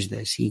changed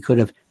this. He could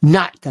have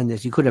not done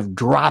this. He could have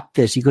dropped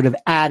this. He could have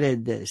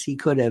added this. He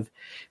could have,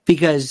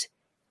 because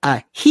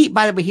by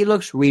the way, he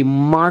looks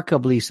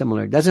remarkably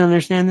similar. Doesn't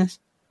understand this?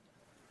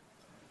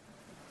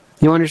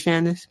 You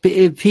understand this?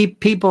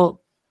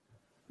 People,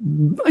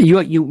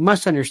 you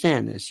must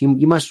understand this.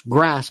 You must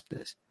grasp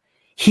this.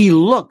 He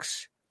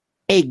looks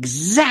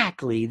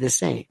exactly the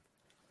same.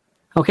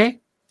 Okay?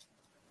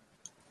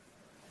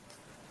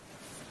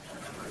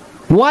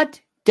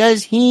 What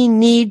does he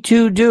need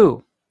to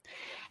do?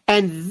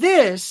 And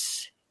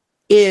this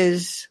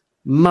is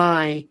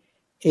my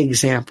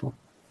example.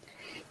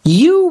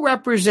 You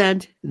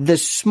represent the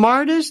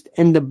smartest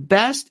and the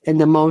best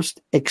and the most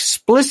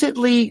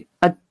explicitly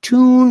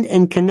attuned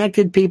and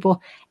connected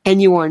people,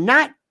 and you are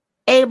not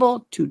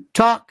able to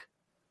talk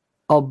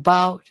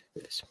about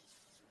this.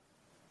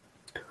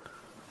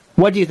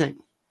 What do you think?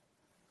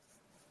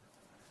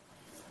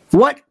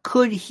 What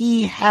could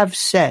he have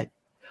said?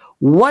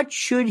 What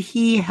should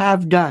he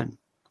have done?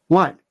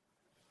 What?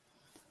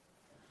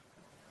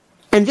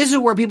 And this is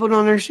where people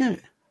don't understand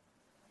it.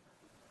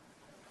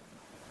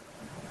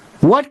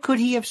 What could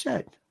he have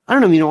said? I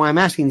don't know why I'm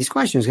asking these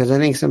questions, because I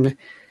think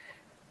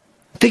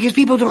because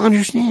people don't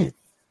understand.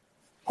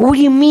 What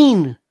do you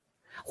mean?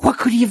 What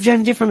could he have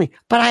done differently?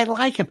 But I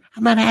like him.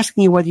 I'm not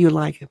asking you whether you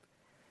like him.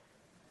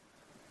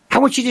 I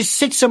want you to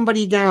sit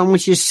somebody down. I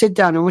want you to sit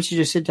down. I want you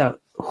to sit down.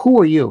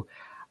 Who are you?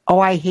 Oh,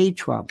 I hate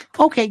Trump.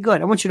 Okay,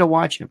 good. I want you to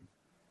watch him.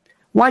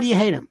 Why do you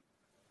hate him?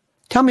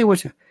 Tell me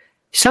what's...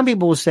 Some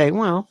people will say,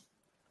 well,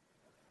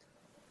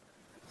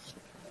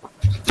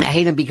 I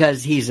hate him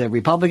because he's a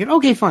Republican.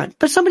 Okay, fine.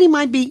 But somebody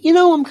might be,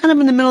 I'm kind of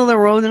in the middle of the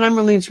road and I'm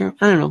really, I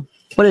don't know.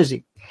 What is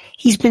he?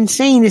 He's been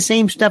saying the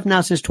same stuff now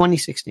since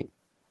 2016.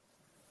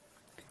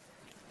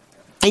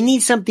 I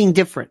need something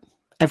different.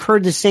 I've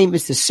heard it's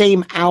the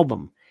same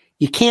album.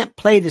 You can't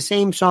play the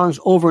same songs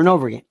over and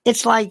over again.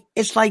 It's like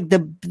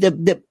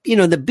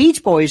the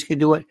Beach Boys can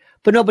do it,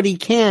 but nobody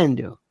can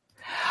do.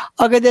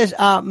 Look at this,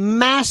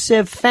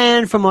 massive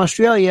fan from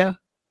Australia.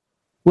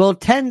 Will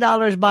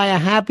 $10 buy a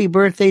happy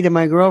birthday to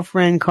my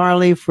girlfriend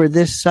Carly for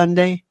this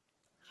Sunday?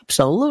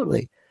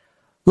 Absolutely.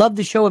 Love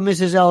the show with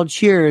Mrs. L.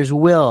 Cheers,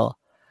 Will.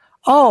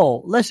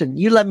 Oh, listen,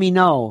 you let me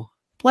know.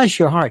 Bless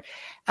your heart.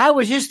 I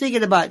was just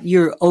thinking about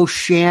your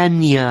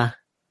Oceania.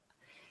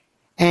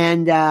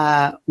 And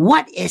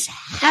what is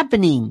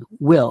happening,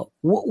 Will?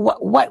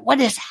 What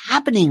is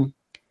happening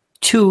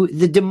to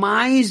the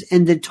demise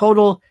and the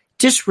total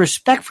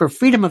disrespect for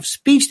freedom of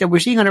speech that we're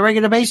seeing on a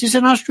regular basis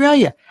in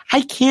Australia?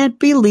 I can't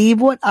believe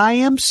what I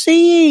am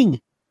seeing.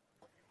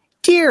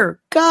 Dear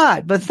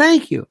God, but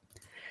thank you.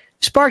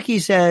 Sparky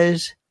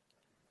says,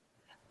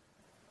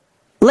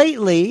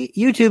 lately,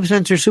 YouTube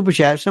censors super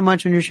chats so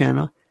much on your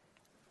channel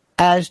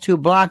as to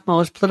block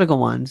most political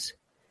ones,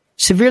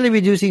 severely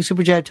reducing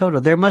super chat total.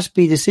 There must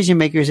be decision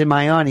makers in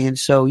my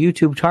audience, so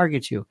YouTube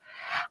targets you.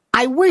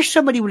 I wish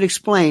somebody would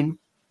explain,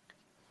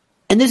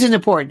 and this is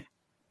important,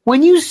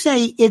 when you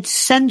say it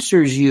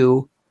censors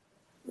you,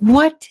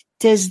 what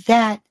does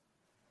that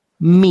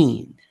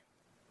mean?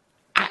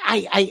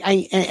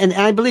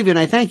 I believe you, and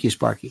I thank you,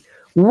 Sparky.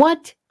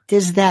 What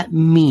does that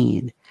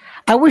mean?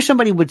 I wish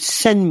somebody would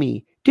send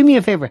me, do me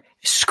a favor,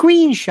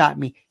 screenshot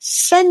me,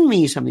 send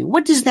me something.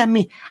 What does that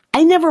mean?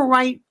 I never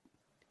write.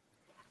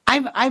 I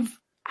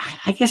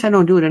guess I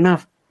don't do it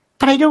enough,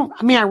 but I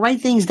write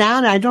things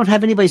down and I don't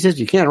have anybody says,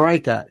 you can't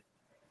write that.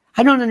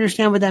 I don't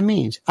understand what that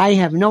means. I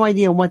have no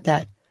idea what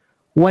that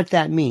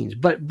means,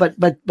 but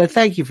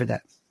thank you for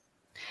that.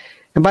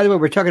 And by the way,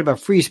 we're talking about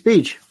free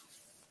speech.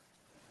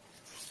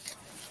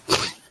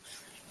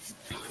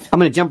 I'm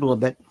going to jump a little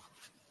bit.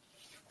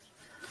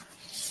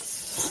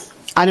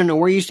 I don't know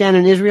where you stand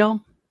in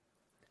Israel.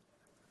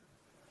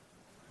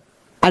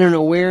 I don't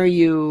know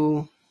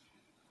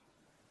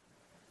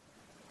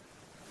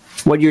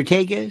what your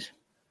take is,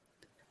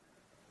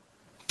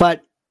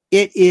 but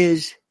it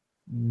is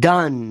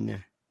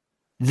done.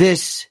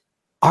 This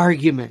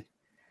argument.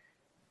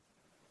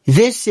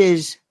 This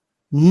is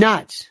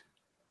nuts.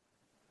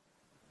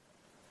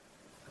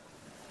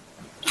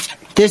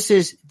 This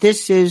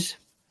is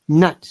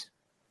nuts.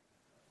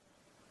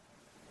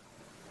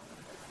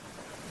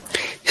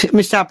 Let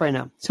me stop right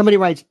now. Somebody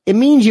writes, it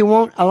means you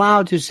won't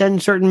allow to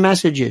send certain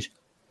messages.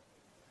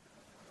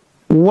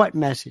 What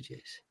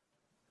messages?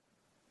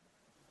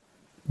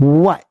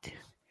 What?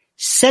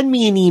 Send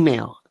me an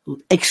email.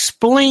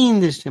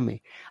 Explain this to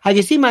me. I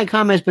can see my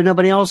comments, but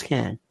nobody else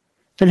can.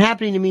 been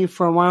happening to me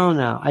for a while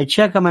now. I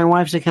check on my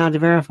wife's account to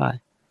verify.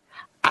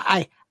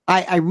 I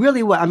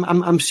really,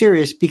 I'm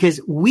serious,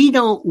 because we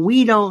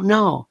don't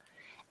know.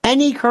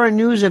 Any current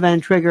news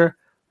event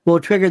will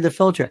trigger the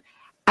filter.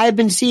 I've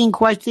been seeing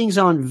things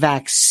on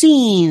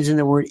vaccines and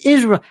the word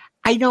Israel.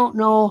 I don't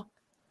know.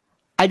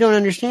 I don't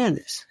understand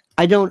this.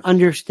 I don't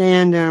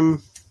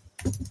understand.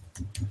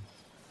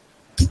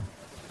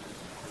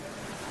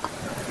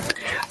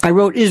 I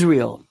wrote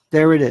Israel.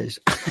 There it is.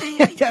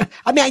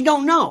 I mean, I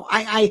don't know.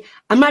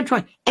 I'm not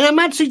trying, and I'm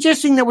not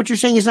suggesting that what you're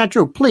saying is not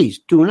true. Please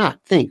do not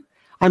think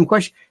I'm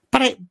questioning.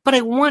 But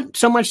I want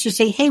so much to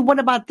say, hey, what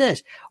about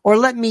this? Or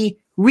let me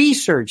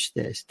research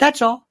this.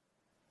 That's all.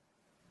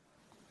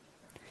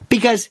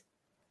 Because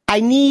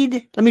let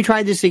me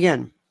try this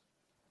again.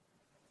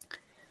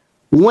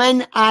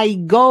 When I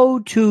go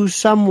to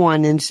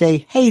someone and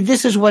say, hey,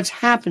 this is what's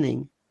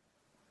happening,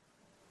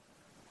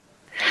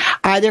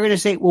 they're going to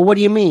say, well, what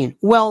do you mean?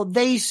 Well,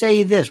 they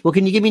say this. Well,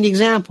 can you give me an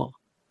example?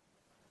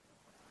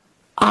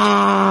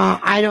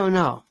 I don't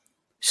know.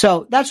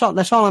 So that's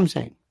all I'm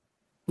saying.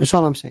 That's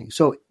all I'm saying.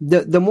 So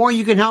the more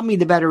you can help me,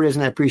 the better it is,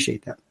 and I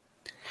appreciate that.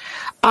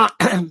 I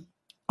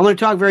want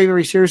to talk very,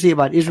 very seriously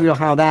about Israel,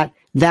 how that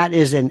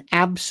is an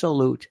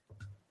absolute,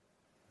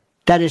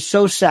 that is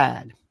so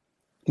sad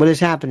what is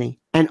happening.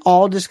 And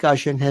all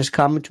discussion has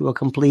come to a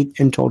complete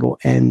and total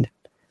end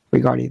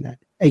regarding that.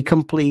 A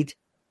complete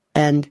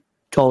and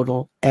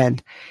total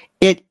end.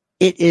 It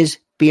is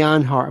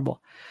beyond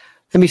horrible.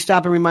 Let me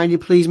stop and remind you,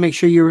 please make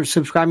sure you're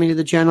subscribing to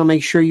the channel.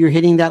 Make sure you're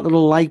hitting that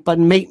little like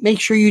button. Make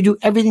sure you do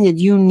everything that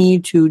you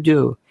need to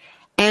do.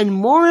 And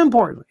more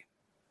importantly,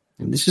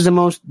 and this is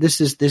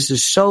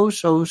so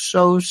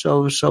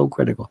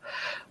critical.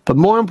 But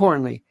more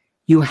importantly,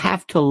 you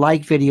have to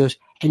like videos,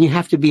 and you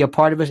have to be a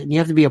part of us, and you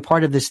have to be a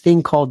part of this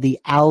thing called the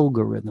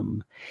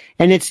algorithm.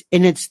 And it's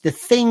the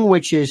thing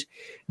which is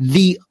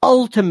the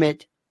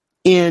ultimate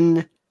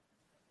in,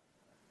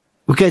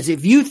 because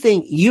if you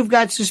think you've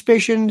got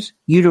suspicions,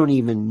 you don't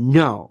even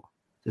know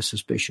the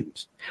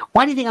suspicions.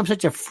 Why do you think I'm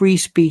such a free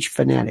speech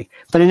fanatic?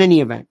 But in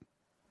any event,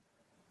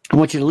 I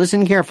want you to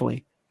listen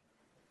carefully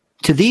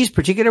to these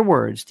particular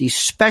words, these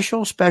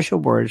special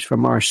words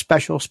from our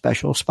special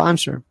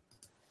sponsor.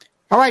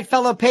 All right,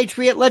 fellow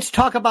patriot, let's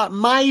talk about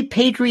My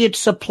Patriot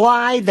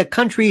Supply, the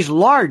country's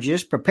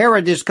largest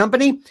preparedness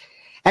company.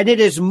 And it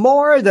is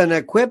more than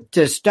equipped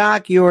to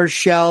stock your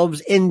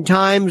shelves in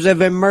times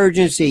of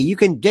emergency. You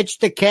can ditch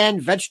the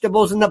canned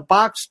vegetables and the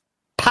box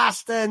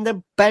pasta and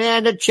the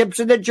banana chips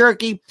and the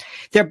jerky.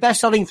 Their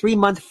best-selling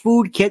 3-month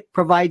food kit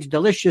provides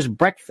delicious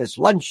breakfast,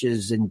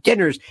 lunches, and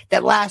dinners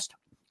that last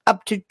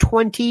up to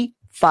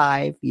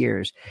 25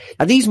 years.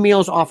 Now, these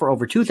meals offer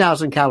over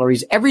 2,000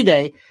 calories every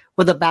day,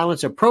 with a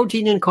balance of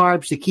protein and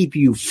carbs to keep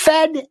you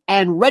fed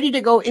and ready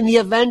to go in the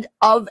event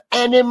of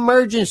an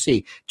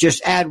emergency.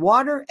 Just add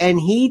water and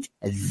heat,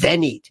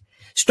 then eat.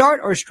 Start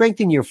or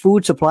strengthen your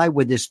food supply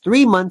with this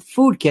 3-month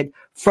food kit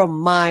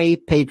from My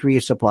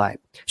Patriot Supply.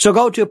 So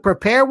go to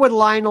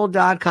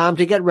preparewithlionel.com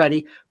to get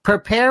ready.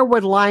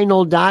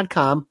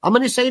 Preparewithlionel.com. I'm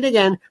going to say it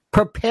again.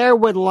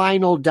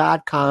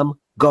 Preparewithlionel.com.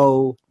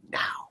 Go now.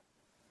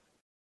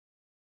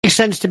 Makes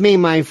sense to me,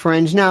 my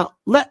friends. Now,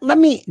 let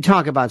me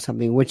talk about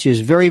something which is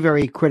very,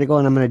 very critical,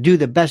 and I'm going to do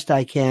the best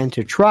I can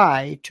to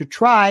try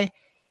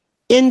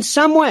in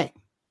some way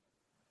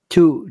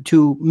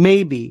to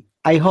maybe,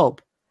 I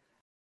hope.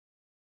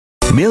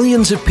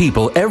 Millions of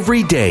people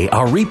every day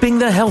are reaping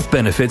the health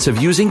benefits of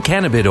using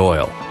cannabis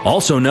oil,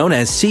 also known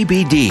as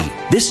CBD.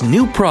 This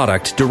new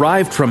product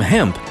derived from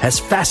hemp has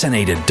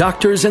fascinated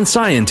doctors and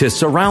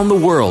scientists around the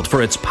world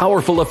for its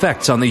powerful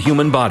effects on the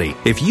human body.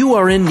 If you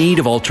are in need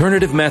of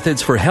alternative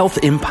methods for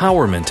health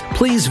empowerment,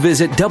 please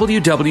visit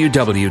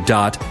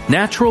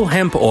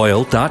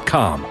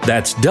www.naturalhempoil.com.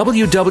 That's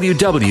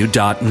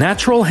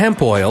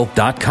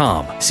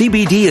www.naturalhempoil.com.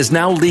 CBD is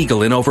now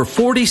legal in over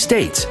 40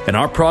 states, and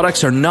our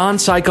products are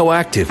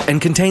non-psychoactive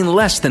and contain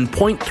less than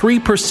 0.3%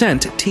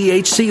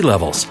 THC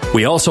levels.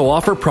 We also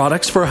offer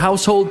products for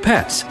household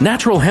pets.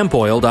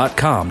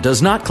 NaturalHempOil.com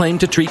does not claim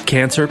to treat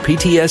cancer,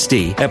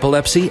 PTSD,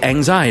 epilepsy,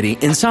 anxiety,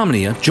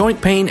 insomnia,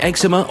 joint pain,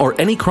 eczema, or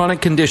any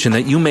chronic condition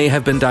that you may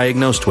have been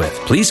diagnosed with.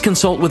 Please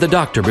consult with a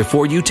doctor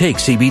before you take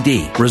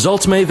CBD.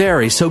 Results may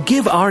vary, so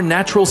give our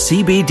natural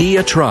CBD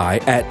a try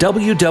at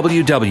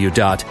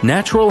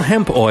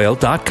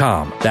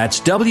www.naturalhempoil.com. That's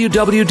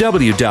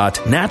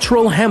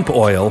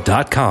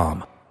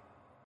www.naturalhempoil.com.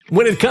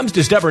 When it comes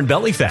to stubborn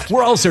belly fat,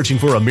 we're all searching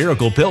for a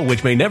miracle pill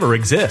which may never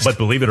exist. But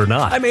believe it or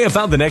not, I may have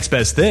found the next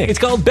best thing. It's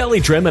called Belly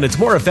Trim, and it's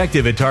more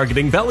effective at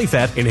targeting belly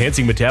fat,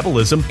 enhancing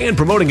metabolism, and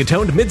promoting a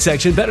toned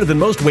midsection better than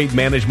most weight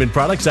management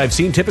products I've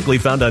seen typically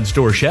found on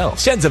store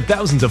shelves. Tens of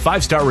thousands of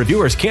 5-star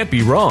reviewers can't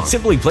be wrong.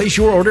 Simply place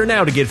your order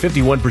now to get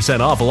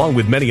 51% off along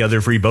with many other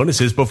free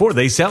bonuses before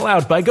they sell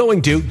out by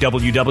going to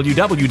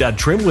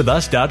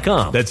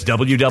www.trimwithus.com. That's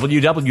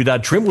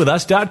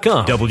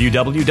www.trimwithus.com.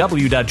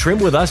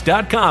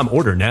 www.trimwithus.com.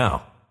 Order now.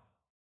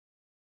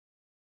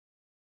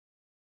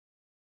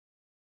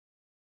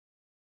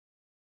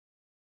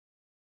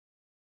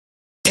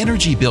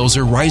 Energy bills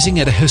are rising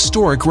at a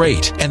historic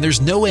rate, and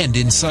there's no end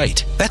in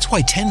sight. That's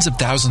why tens of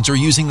thousands are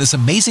using this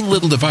amazing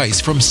little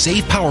device from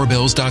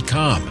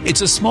SavePowerBills.com.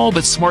 It's a small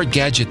but smart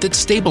gadget that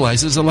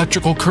stabilizes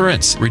electrical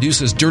currents,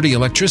 reduces dirty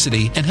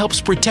electricity, and helps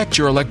protect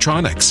your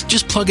electronics.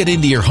 Just plug it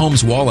into your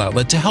home's wall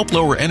outlet to help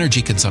lower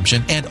energy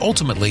consumption and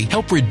ultimately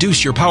help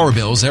reduce your power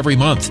bills every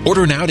month.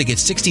 Order now to get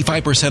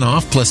 65%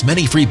 off plus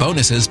many free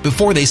bonuses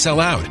before they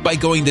sell out by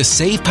going to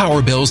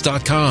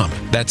SavePowerBills.com.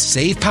 That's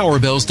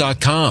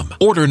SavePowerBills.com.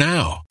 Order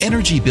now.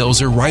 Energy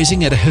bills are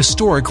rising at a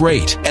historic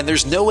rate, and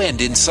there's no end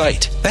in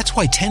sight. That's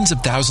why tens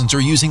of thousands are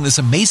using this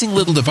amazing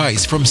little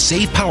device from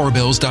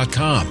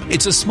SavePowerBills.com.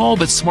 It's a small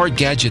but smart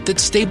gadget that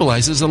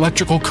stabilizes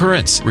electrical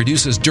currents,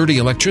 reduces dirty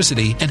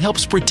electricity, and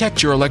helps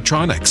protect your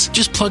electronics.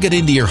 Just plug it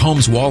into your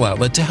home's wall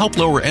outlet to help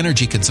lower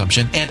energy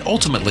consumption and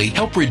ultimately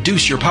help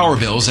reduce your power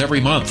bills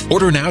every month.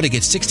 Order now to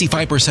get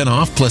 65%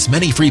 off plus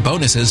many free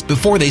bonuses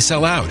before they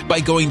sell out by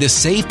going to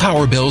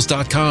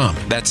SavePowerBills.com.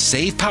 That's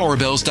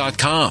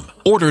SavePowerBills.com.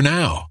 Order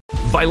now.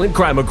 Violent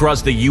crime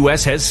across the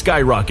U.S. has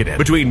skyrocketed.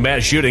 Between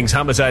mass shootings,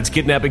 homicides,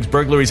 kidnappings,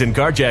 burglaries, and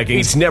carjacking,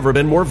 it's never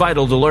been more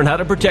vital to learn how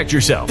to protect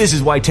yourself. This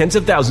is why tens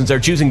of thousands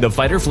are choosing the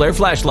Fighter Flare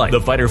flashlight.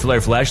 The Fighter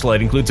Flare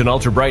flashlight includes an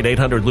ultra-bright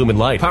 800 lumen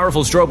light,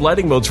 powerful strobe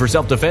lighting modes for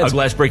self-defense, a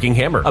glass-breaking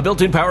hammer, a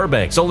built-in power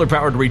bank,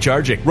 solar-powered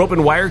recharging, rope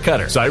and wire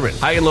cutter, siren,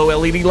 high and low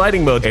LED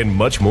lighting mode, and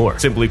much more.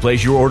 Simply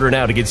place your order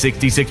now to get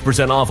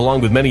 66% off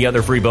along with many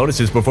other free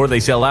bonuses before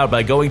they sell out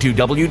by going to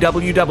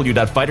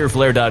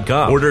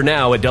www.fighterflare.com. Order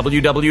now at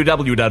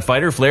www.fighterflare.com.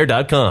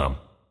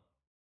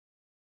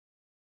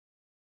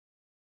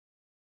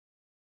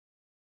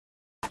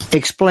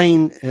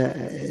 Explain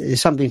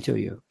something to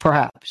you,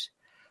 perhaps.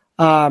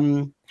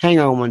 Hang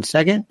on one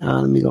second.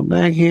 Let me go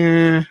back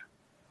here.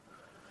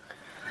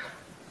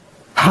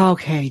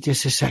 Okay,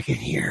 just a second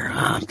here.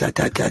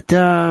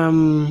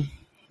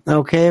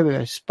 Okay, we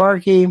got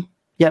Sparky.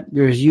 Yep,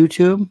 there's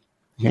YouTube.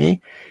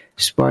 Okay.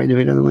 Sparky,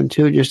 there's another one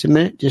too. Just a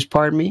minute. Just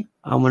pardon me.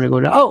 I'm going to go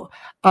to...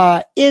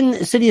 in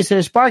Cydia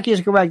says, Sparky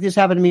is correct. This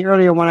happened to me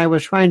earlier when I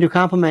was trying to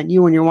compliment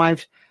you and your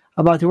wife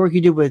about the work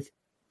you do with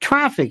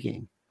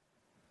trafficking.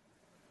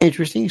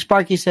 Interesting.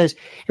 Sparky says,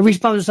 it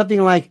responds to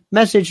something like,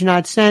 message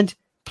not sent.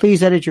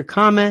 Please edit your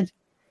comment.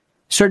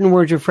 Certain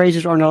words or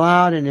phrases aren't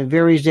allowed, and it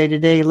varies day to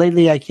day.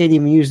 Lately, I can't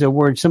even use the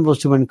word symbols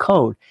to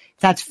encode.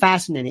 That's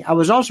fascinating. I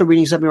was also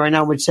reading something right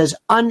now which says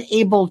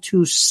unable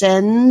to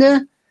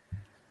send,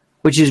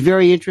 which is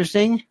very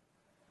interesting.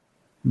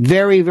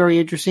 Very, very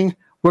interesting.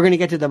 We're going to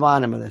get to the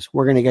bottom of this.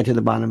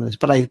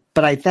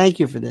 But I thank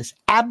you for this.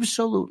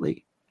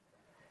 Absolutely.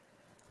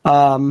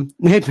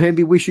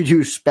 Maybe we should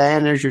use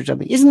Spanish or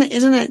something. Isn't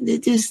it?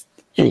 It is.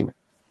 Anyway.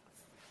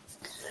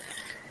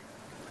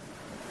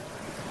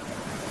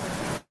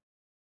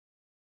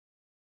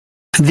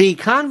 The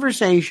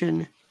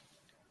conversation.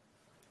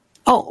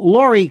 Oh,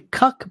 Lori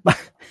Cuck, by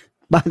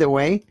the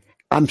way.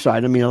 I'm sorry, I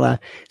don't mean to laugh.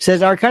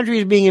 Says, our country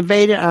is being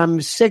invaded. I'm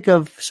sick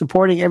of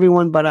supporting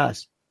everyone but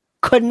us.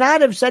 Could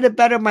not have said it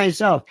better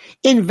myself.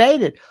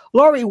 Invaded.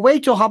 Lori,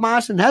 wait till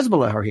Hamas and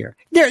Hezbollah are here.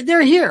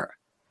 They're here.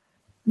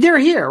 They're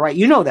here, right?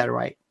 You know that,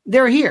 right?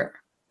 They're here.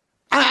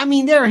 I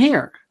mean, they're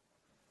here.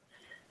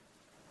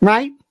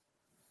 Right?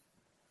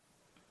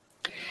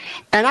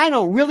 And I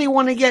don't really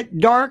want to get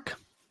dark.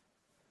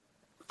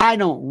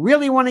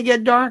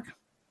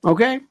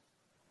 Okay?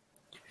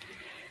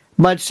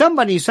 But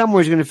somebody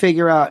somewhere is going to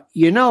figure out,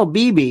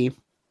 BB,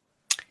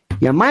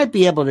 you might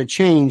be able to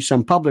change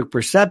some public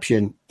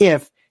perception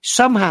if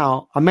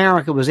somehow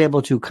America was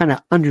able to kind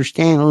of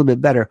understand a little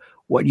bit better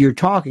what you're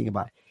talking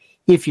about,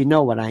 if you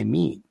know what I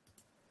mean.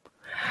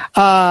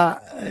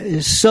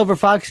 Silver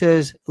Fox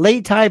says,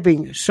 late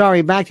typing.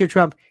 Sorry, back to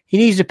Trump. He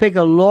needs to pick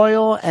a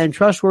loyal and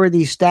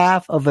trustworthy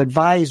staff of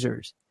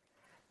advisors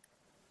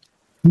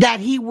that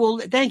he will,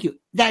 thank you,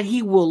 that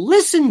he will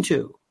listen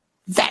to.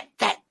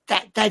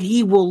 That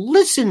he will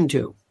listen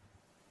to.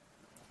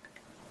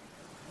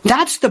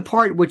 That's the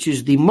part which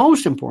is the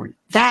most important.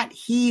 That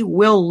he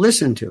will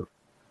listen to.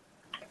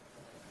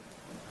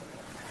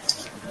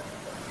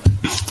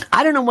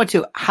 I don't know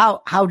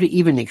how to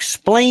even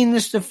explain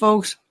this to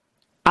folks.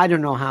 I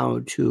don't know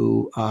how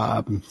to.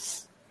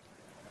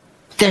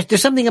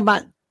 There's something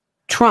about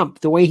Trump,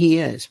 the way he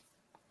is.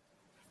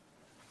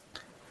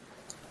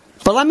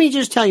 But let me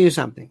just tell you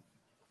something.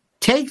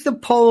 Take the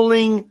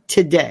polling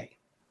today,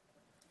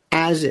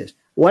 as is,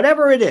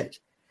 whatever it is,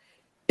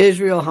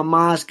 Israel,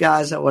 Hamas,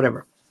 Gaza,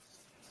 whatever.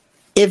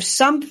 If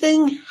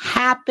something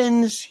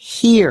happens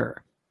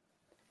here,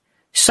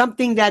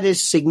 something that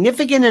is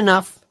significant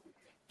enough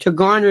to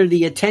garner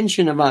the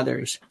attention of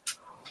others,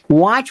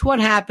 watch what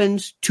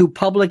happens to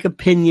public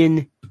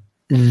opinion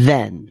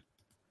then.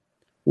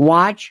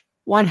 Watch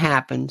what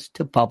happens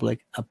to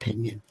public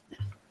opinion.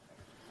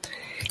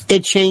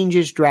 It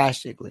changes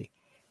drastically.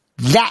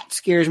 That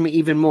scares me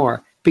even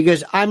more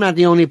because I'm not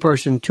the only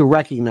person to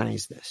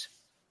recognize this.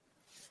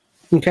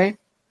 Okay?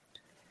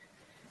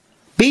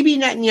 Bibi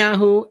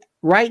Netanyahu,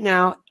 right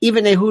now,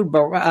 even Ehud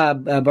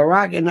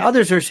Barak and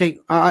others are saying,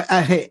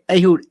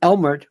 Ehud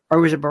Elmert,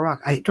 or was it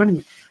Barak? I don't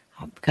even,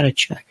 I've got to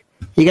check.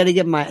 You got to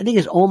get I think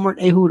it's Olmert,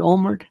 Ehud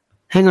Olmert.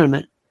 Hang on a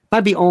minute.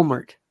 Might be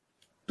Olmert.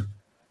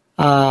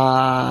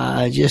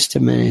 Just a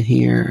minute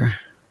here.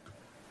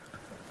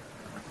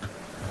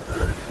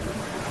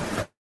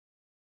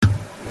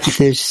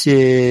 This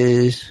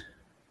is...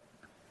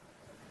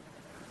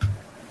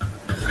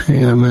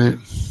 Hang on a minute.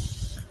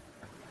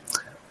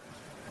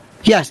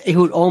 Yes,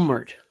 Ehud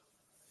Olmert.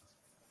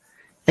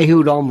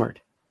 Ehud Olmert.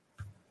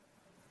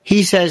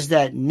 He says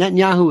that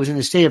Netanyahu was in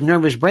a state of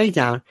nervous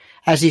breakdown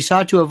as he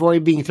sought to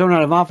avoid being thrown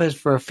out of office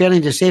for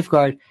failing to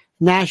safeguard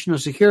national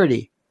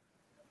security.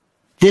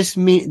 This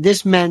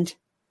meant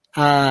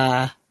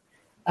Israel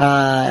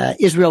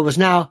was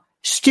now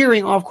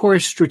steering off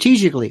course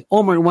strategically.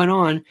 Olmert went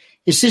on,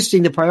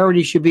 insisting the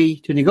priority should be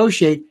to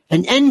negotiate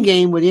an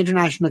endgame with the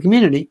international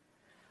community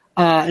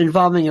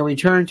involving a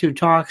return to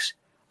talks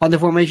on the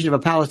formation of a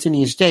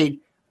Palestinian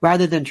state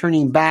rather than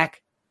turning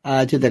back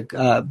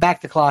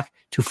the clock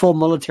to full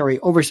military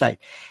oversight.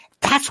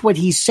 That's what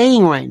he's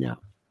saying right now.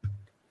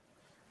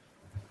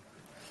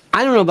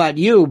 I don't know about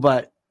you,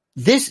 but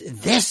this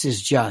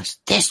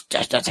just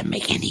doesn't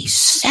make any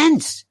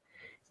sense.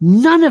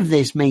 None of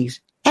this makes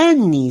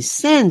any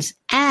sense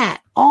at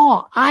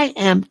all. I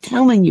am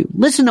telling you,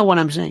 listen to what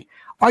I'm saying.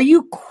 Are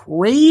you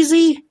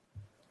crazy?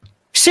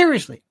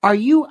 Seriously, are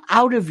you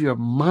out of your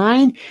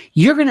mind?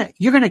 You're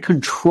gonna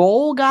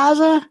control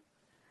Gaza?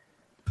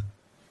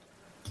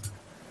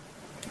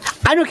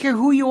 I don't care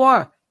who you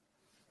are.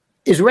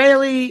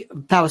 Israeli,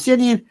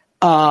 Palestinian,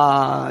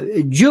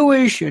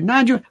 Jewish, or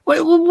non-Jewish,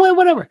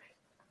 whatever.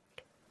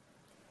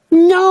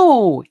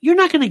 No, you're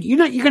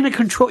gonna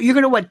control, you're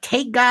gonna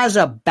take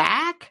Gaza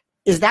back?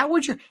 Is that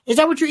what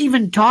you're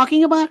even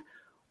talking about?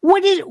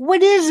 What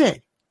is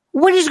it?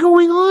 What is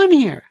going on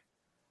here?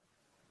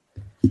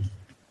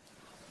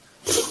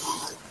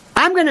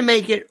 I'm going to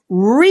make it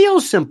real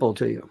simple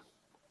to you.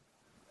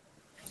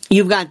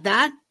 You've got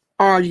that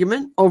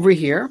argument over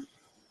here.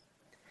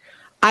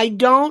 I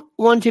don't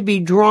want to be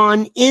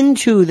drawn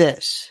into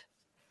this.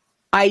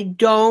 I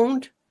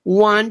don't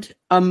want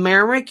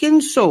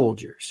American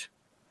soldiers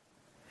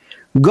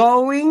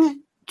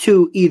going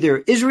to either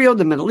Israel,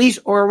 the Middle East,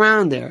 or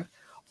around there,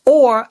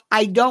 or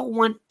I don't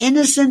want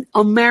innocent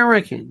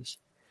Americans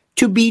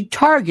to be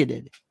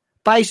targeted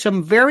by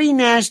some very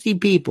nasty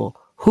people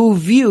who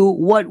view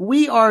what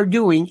we are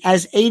doing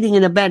as aiding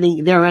and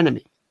abetting their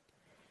enemy.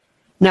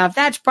 Now, if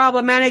that's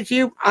problematic to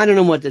you, I don't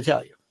know what to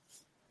tell you.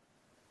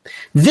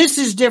 This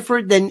is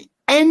different than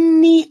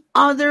any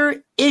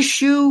other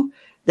issue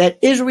that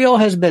Israel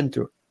has been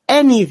through.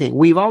 Anything.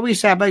 We've always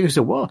sat back and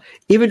said, well,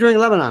 even during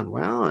Lebanon,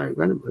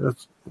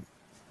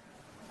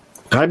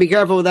 gotta be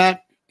careful with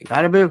that. They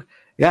got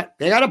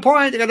a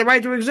point. They got the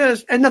right to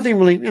exist. And nothing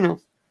really,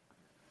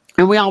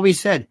 And we always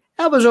said,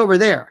 that was over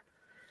there.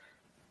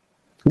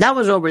 That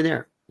was over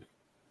there.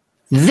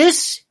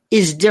 This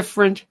is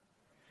different.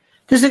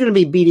 This is going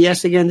to be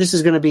BDS again. This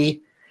is going to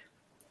be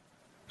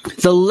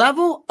the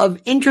level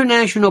of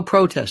international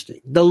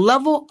protesting, the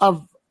level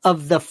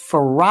of the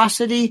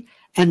ferocity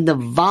and the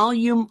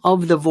volume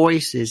of the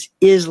voices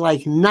is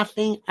like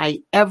nothing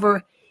I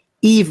ever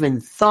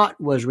even thought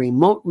was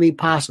remotely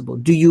possible.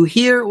 Do you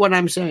hear what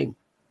I'm saying?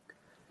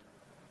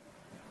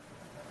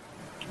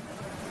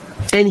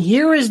 And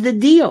here is the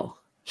deal.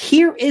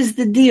 Here is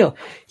the deal.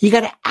 You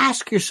got to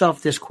ask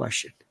yourself this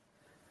question.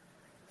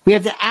 We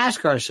have to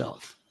ask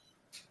ourselves.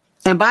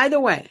 And by the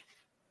way,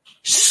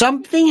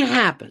 something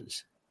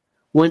happens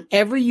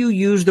whenever you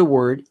use the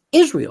word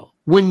Israel.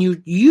 When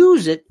you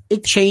use it,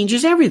 it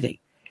changes everything.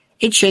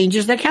 It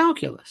changes the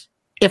calculus.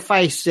 If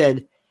I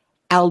said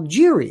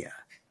Algeria,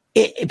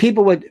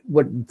 people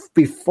would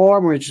be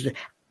far more interested.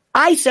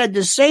 I said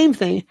the same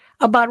thing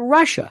about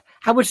Russia.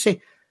 I would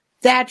say,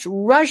 that's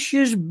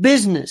Russia's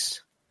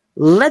business.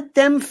 Let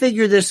them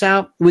figure this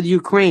out with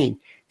Ukraine.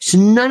 It's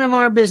none of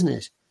our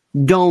business.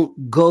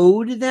 Don't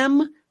goad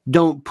them.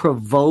 Don't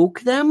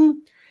provoke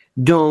them.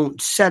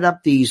 Don't set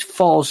up these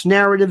false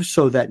narratives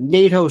so that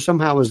NATO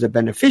somehow is the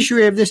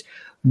beneficiary of this.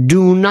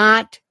 Do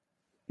not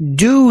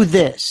do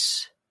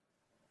this.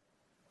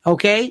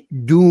 Okay?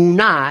 Do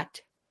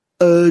not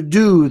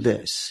do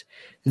this.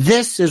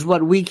 This is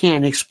what we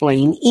can't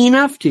explain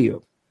enough to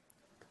you.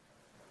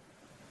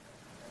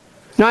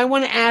 Now, I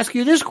want to ask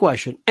you this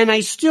question, and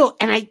I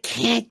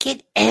can't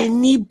get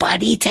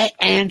anybody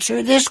to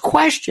answer this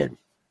question.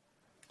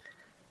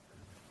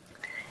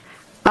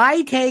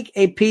 I take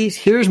a piece,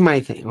 here's my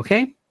thing,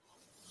 okay?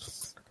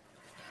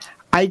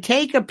 I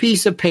take a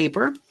piece of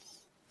paper,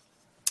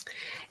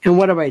 and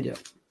what do?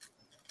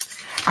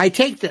 I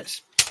take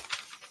this,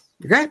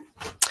 okay?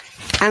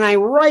 And I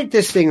write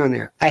this thing on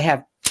there. I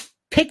have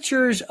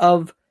pictures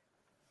of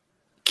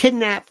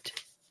kidnapped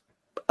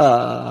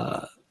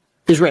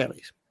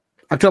Israelis.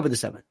 October the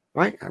 7th,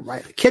 right? I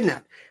write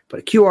kidnapped, put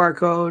a QR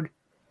code,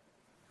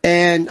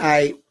 and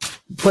I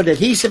put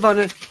adhesive on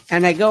it,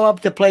 and I go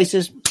up to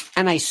places,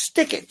 and I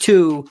stick it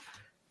to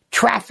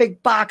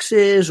traffic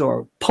boxes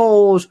or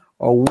poles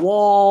or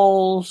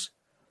walls,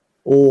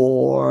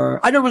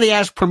 or I don't really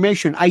ask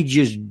permission. I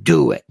just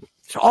do it.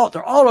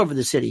 They're all over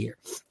the city here,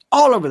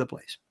 all over the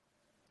place.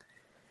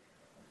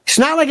 It's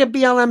not like a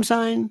BLM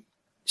sign.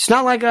 It's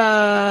not like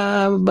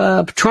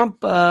a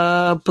Trump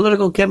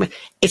political campaign.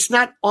 It's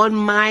not on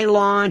my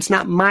lawn. It's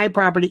not my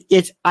property.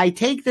 I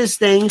take this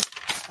thing,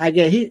 I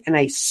get it, and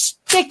I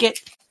stick it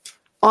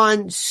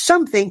on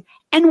something.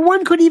 And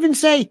one could even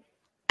say,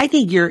 I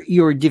think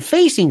you're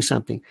defacing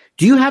something.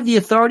 Do you have the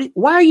authority?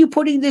 Why are you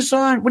putting this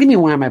on? What do you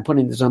mean, why am I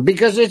putting this on?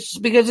 Because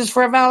it's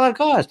for a valid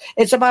cause.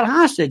 It's about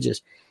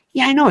hostages.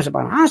 Yeah, I know it's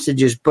about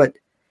hostages, but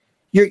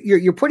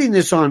you're putting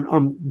this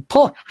on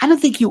pole. I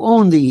don't think you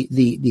own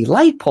the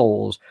light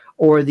poles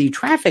or the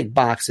traffic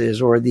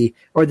boxes or the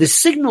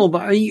signal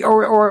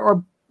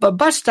or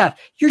bus stop.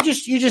 You're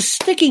just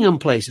sticking them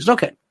places.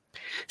 Okay.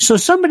 So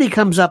somebody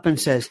comes up and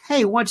says,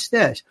 "Hey, what's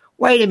this?"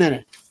 Wait a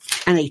minute.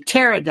 And they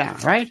tear it down,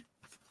 right?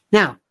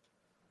 Now,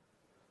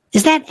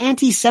 is that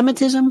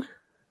anti-Semitism?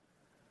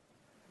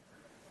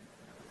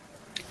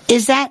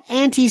 Is that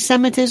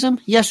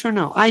anti-Semitism? Yes or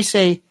no? I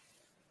say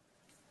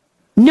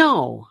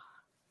no.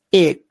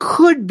 It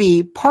could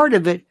be part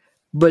of it,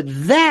 but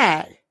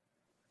that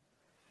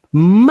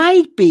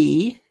might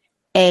be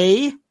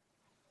a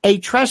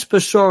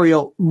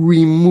trespassorial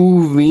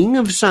removing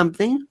of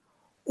something,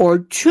 or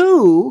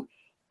two,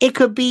 it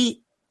could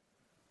be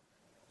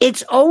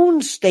its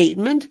own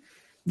statement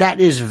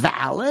that is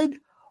valid,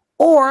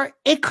 or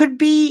it could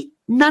be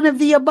none of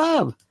the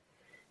above.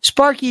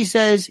 Sparky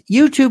says,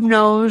 YouTube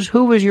knows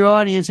who is your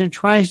audience and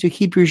tries to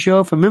keep your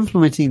show from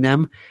influencing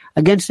them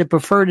against the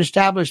preferred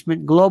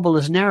establishment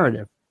globalist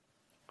narrative.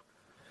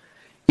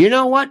 You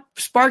know what,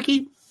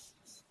 Sparky?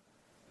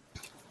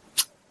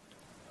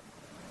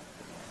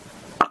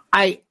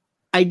 I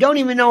don't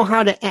even know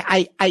how to,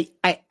 I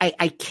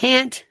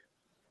can't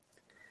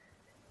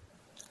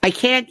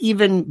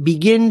even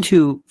begin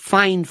to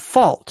find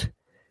fault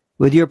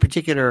with your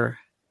particular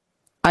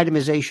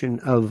itemization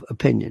of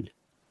opinion.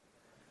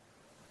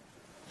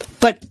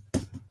 But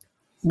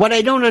what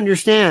I don't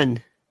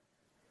understand,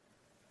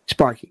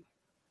 Sparky,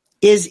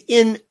 is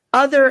in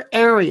other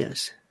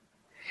areas,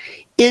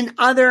 in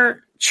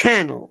other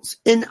channels,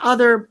 in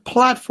other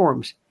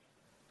platforms,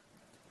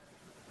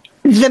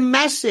 the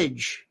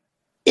message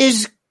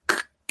is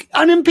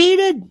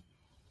unimpeded.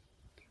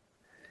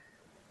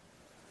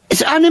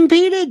 It's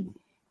unimpeded.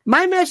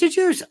 My message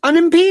is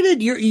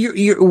unimpeded.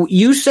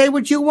 You say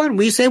what you want.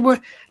 We say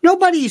what.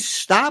 Nobody's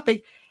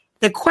stopping.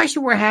 The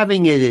question we're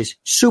having is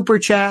super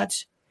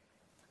chats,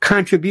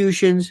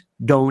 contributions,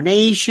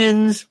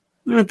 donations,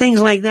 things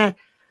like that.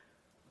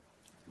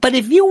 But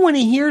if you want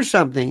to hear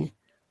something,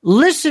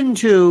 listen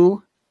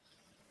to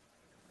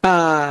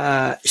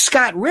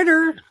Scott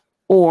Ritter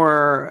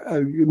or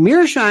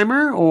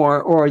Mearsheimer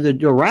or the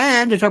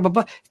Duran to talk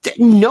about.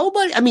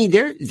 Nobody. I mean,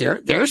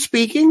 they're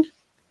speaking.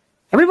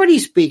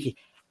 Everybody's speaking.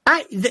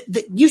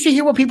 You should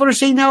hear what people are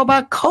saying now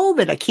about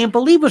COVID. I can't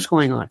believe what's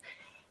going on.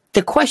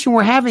 The question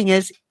we're having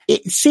is,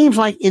 it seems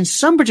like in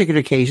some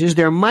particular cases,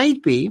 there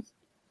might be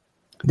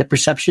the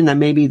perception that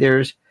maybe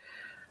there's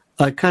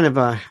a kind of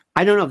a,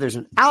 I don't know if there's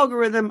an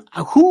algorithm.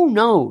 Who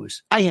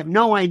knows? I have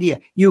no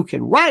idea. You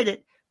can write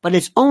it, but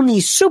it's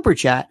only super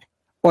chat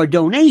or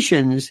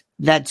donations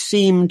that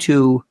seem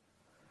to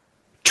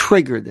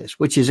trigger this,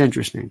 which is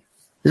interesting.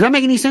 Does that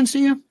make any sense to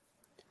you?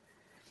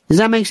 Does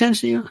that make sense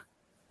to you?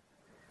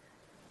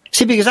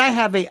 See, because I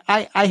have an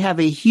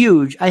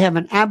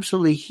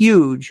absolutely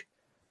huge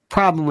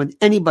problem with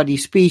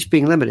anybody's speech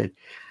being limited.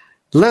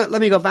 Let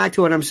me go back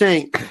to what I'm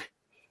saying.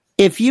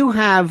 If you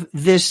have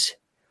this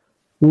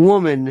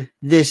woman,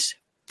 this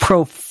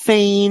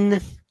profane,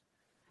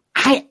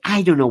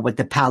 I don't know what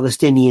the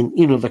Palestinian,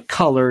 the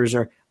colors,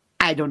 or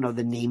I don't know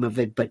the name of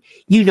it, but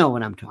you know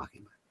what I'm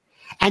talking about.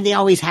 And they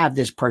always have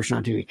this person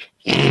on TV,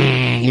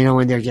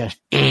 and they're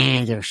just,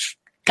 they're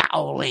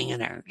scowling,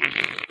 and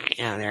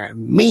they're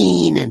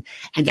mean, and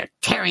they're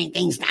tearing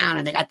things down,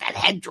 and they got that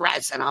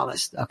headdress and all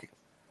this. Okay.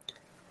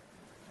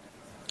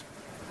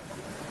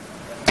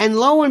 And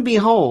lo and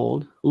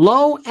behold,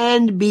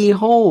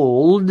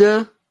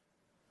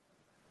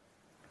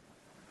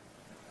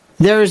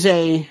 there's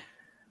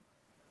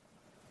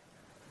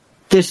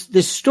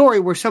this story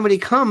where somebody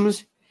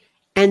comes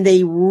and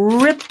they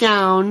rip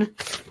down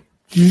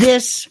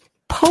this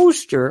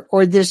poster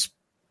or this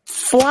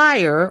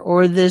flyer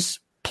or this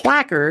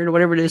placard or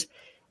whatever it is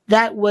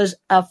that was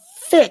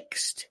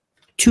affixed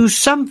to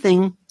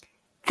something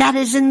that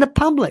is in the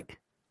public.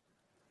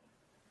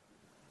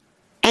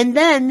 And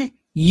then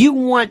you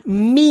want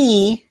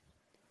me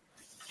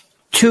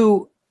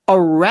to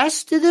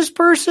arrest this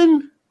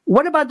person?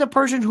 What about the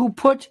person who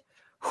puts,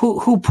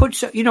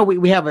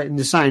 we have it in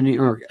the sign,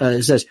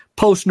 it says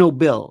post no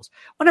bills.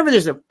 Whenever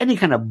there's any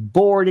kind of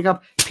boarding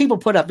up, people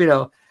put up,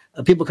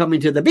 people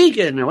coming to the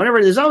beacon or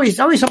whatever. There's always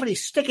somebody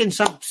sticking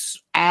some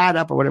ad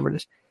up or whatever it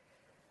is.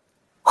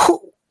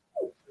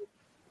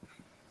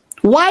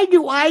 Why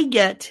do I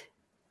get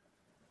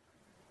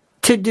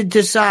to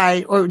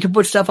decide or to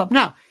put stuff up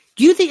now?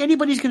 Do you think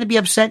anybody's going to be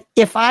upset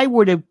if I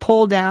were to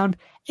pull down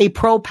a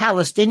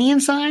pro-Palestinian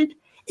sign?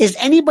 Is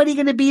anybody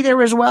going to be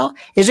there as well?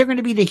 Is there going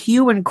to be the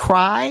hue and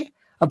cry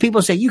of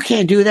people saying, you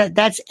can't do that?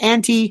 That's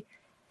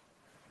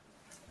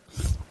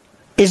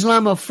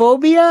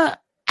Islamophobia?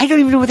 I don't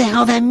even know what the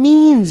hell that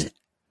means.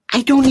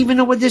 I don't even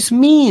know what this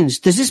means.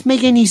 Does this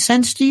make any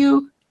sense to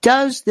you?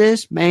 Does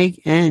this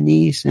make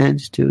any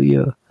sense to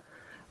you?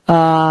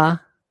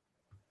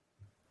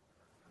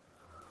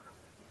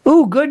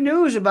 Good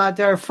news about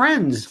their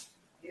friends.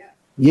 Yeah.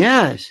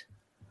 Yes.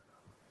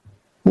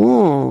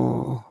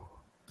 Oh.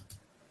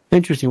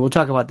 Interesting. We'll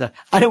talk about that.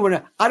 I don't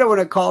want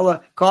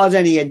to cause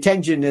any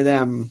attention to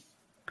them.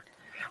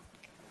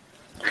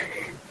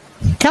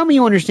 Tell me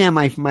you understand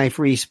my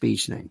free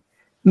speech thing.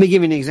 Let me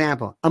give you an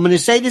example. I'm going to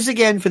say this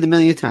again for the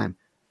millionth time.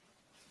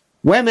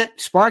 Wait a minute.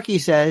 Sparky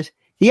says,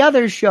 the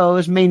other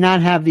shows may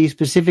not have the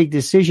specific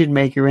decision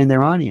maker in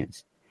their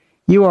audience.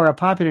 You are a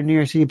popular New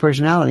York City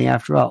personality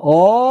after all.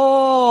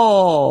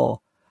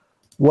 Oh,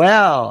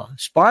 well,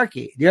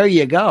 Sparky, there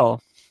you go.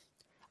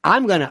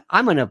 I'm gonna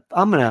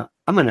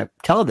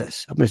tell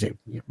this. I'm gonna say,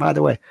 by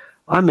the way,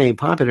 I'm a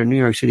popular New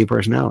York City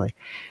personality.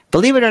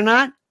 Believe it or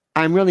not,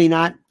 I'm really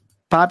not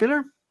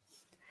popular.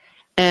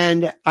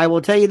 And I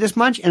will tell you this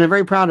much, and I'm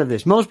very proud of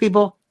this. Most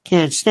people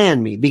can't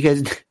stand me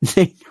because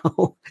they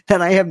know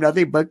that I have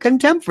nothing but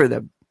contempt for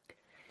them.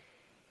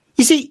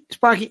 You see,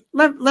 Sparky,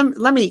 let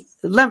me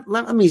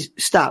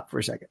stop for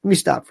a second. Let me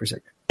stop for a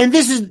second. And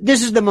this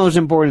is the most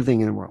important thing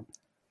in the world.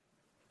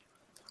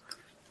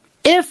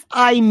 If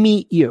I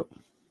meet you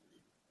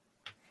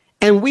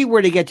and we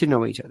were to get to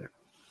know each other,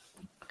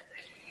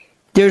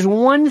 there's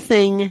one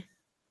thing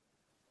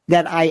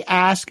that I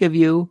ask of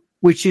you,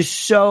 which is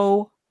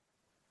so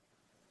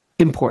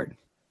important.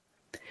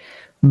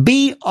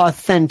 Be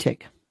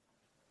authentic.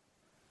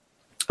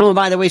 Oh,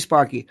 by the way,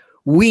 Sparky,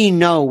 we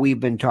know we've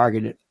been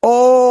targeted.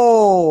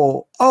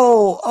 Oh,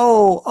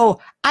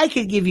 I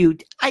could give you,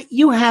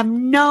 you have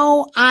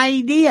no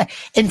idea.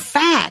 In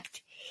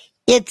fact,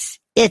 it's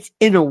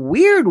in a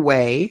weird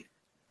way,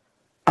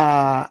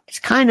 it's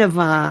kind of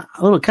a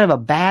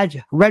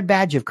red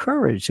badge of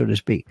courage, so to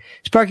speak.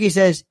 Sparky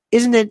says,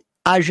 isn't it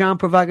agent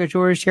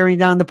provocateur tearing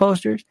down the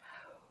posters?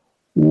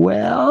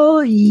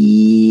 Well,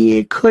 yeah,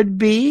 it could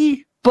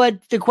be.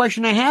 But the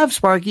question I have,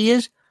 Sparky,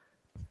 is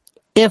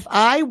if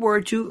I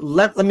were to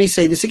let me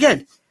say this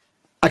again.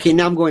 Okay,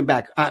 now I'm going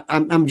back.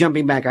 I'm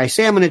jumping back. I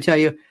say I'm going to tell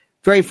you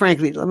very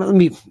frankly. Let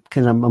me,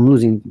 because I'm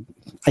losing.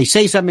 I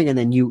say something and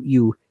then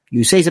you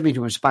say something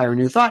to inspire a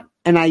new thought,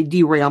 and I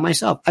derail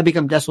myself. I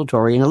become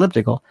desultory and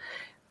elliptical,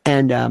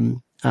 and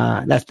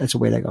that's the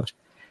way that goes.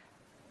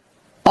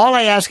 All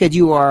I ask is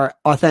you are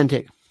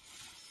authentic.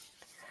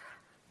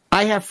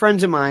 I have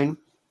friends of mine.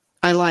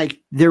 I like.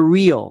 They're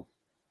real.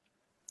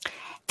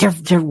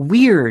 They're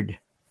weird,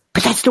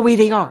 but that's the way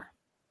they are.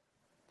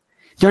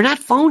 They're not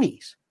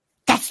phonies.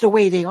 That's the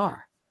way they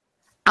are.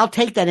 I'll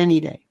take that any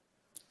day.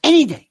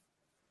 Any day.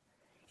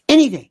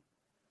 Any day.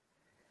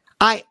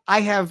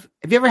 Have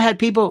you ever had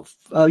people,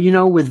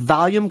 with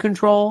volume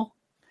control?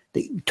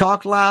 They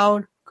talk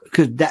loud?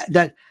 Because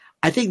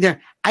I think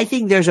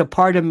there's a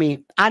part of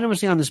me, I don't want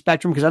to say on the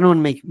spectrum because I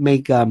don't want to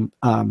make a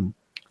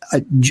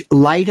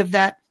light of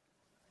that.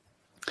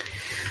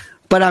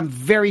 But I'm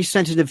very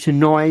sensitive to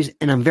noise,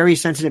 and I'm very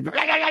sensitive.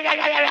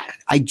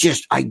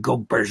 I go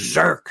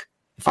berserk.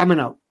 If I'm in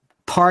a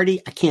party,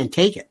 I can't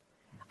take it.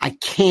 I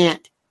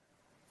can't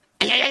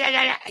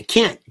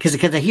because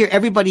I hear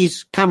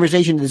everybody's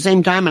conversation at the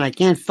same time, and I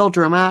can't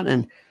filter them out,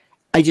 and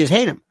I just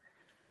hate them.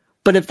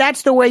 But if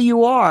that's the way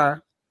you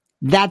are,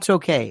 that's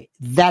okay.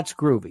 That's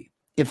groovy.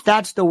 If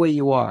that's the way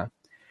you are,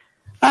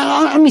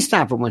 let me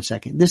stop for 1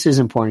 second. This is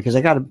important because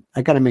I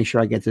gotta make sure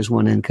I get this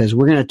one in because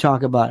we're gonna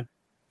talk about.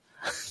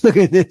 Look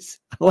at this.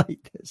 I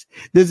like this.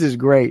 This is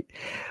great.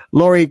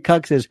 Lori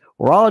Cuck says,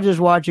 we're all just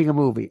watching a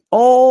movie.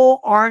 Oh,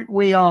 aren't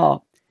we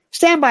all?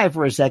 Stand by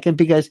for a second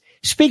because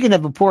speaking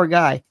of a poor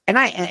guy, and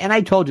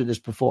I told you this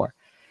before,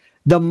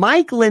 the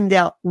Mike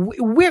Lindell,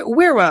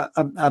 we're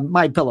a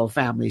My Pillow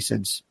family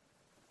since,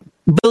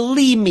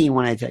 believe me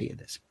when I tell you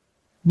this.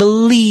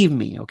 Believe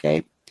me,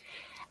 okay?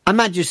 I'm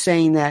not just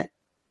saying that.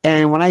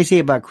 And when I say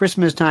about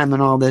Christmas time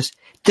and all this,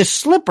 the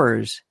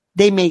slippers,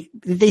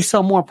 they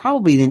sell more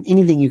probably than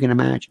anything you can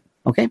imagine.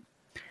 Okay.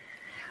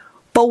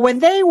 But when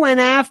they went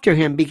after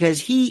him because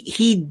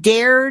he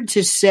dared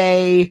to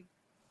say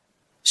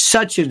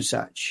such and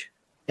such,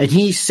 and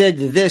he said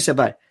this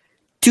about,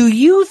 do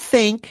you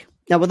think,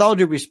 now with all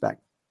due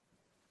respect,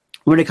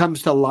 when it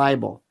comes to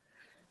libel,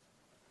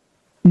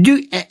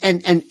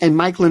 and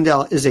Mike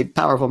Lindell is a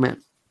powerful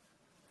man,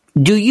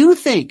 do you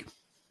think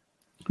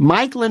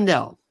Mike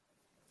Lindell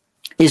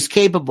is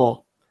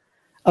capable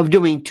of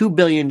doing $2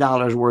 billion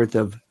worth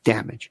of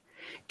damage?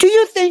 Do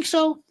you think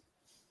so?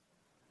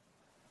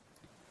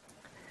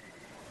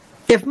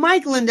 If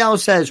Mike Lindell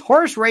says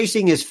horse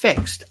racing is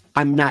fixed,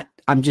 I'm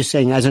just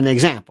saying as an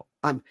example.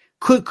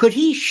 Could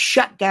he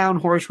shut down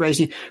horse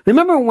racing?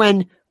 Remember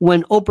when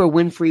Oprah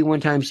Winfrey one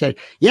time said,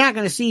 you're not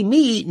going to see me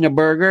eating a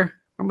burger.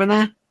 Remember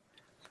that?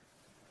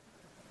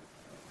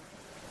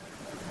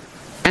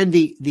 And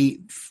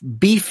the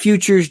beef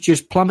futures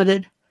just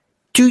plummeted.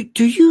 Do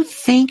you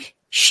think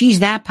she's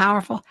that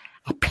powerful?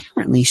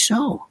 Apparently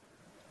so.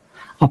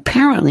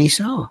 Apparently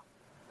so.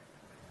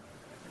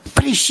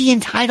 But is she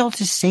entitled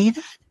to say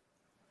that?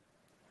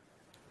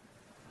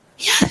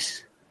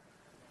 Yes.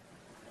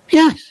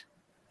 Yes.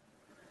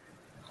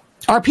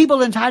 Are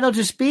people entitled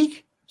to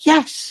speak?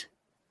 Yes.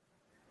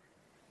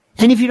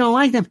 And if you don't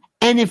like them,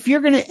 and if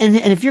you're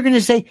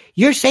gonna say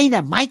you're saying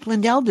that Mike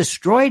Lindell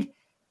destroyed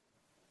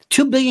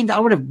 $2 billion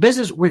of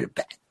business,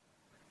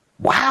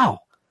 wow,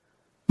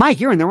 Mike,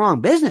 you're in the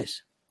wrong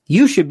business.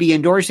 You should be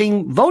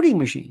endorsing voting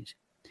machines.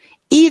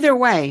 Either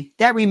way,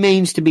 that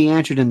remains to be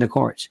answered in the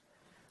courts.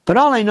 But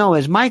all I know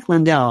is Mike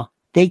Lindell,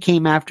 they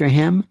came after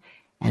him,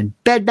 and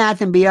Bed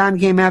Bath & Beyond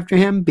came after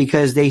him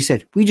because they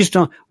said, we're just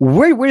going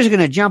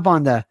to jump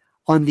on the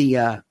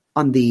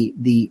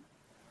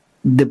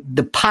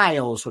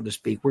pile, so to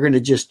speak. We're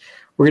going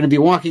to be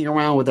walking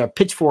around with our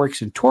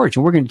pitchforks and torch,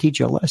 and we're going to teach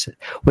you a lesson.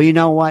 Well, you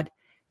know what?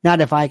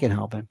 Not if I can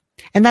help it.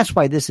 And that's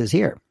why this is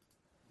here.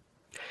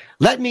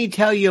 Let me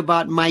tell you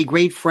about my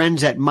great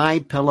friends at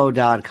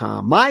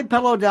MyPillow.com.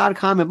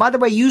 MyPillow.com. And by the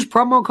way, use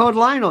promo code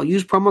Lionel.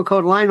 Use promo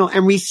code Lionel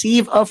and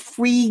receive a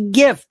free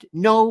gift.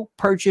 No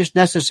purchase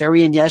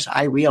necessary. And yes,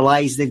 I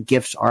realize that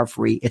gifts are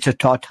free. It's a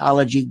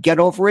tautology. Get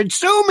over it.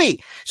 Sue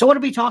me. So what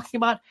are we talking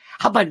about?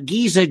 How about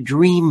Giza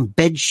Dream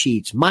bed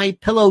sheets, My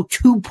Pillow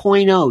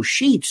 2.0,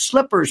 sheets,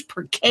 slippers,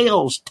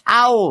 percales,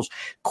 towels,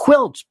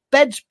 quilts,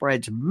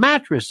 bedspreads,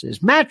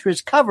 mattresses,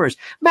 mattress covers,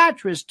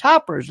 mattress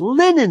toppers,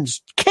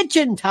 linens,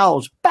 kitchen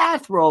towels,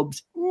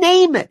 bathrobes,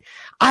 name it.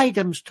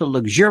 Items to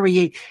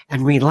luxuriate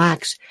and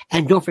relax.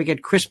 And don't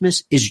forget,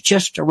 Christmas is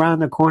just around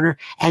the corner.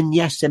 And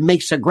yes, it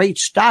makes a great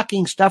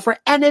stocking stuffer,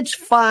 and it's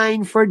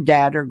fine for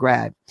dad or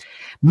grad.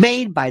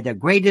 Made by the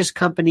greatest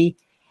company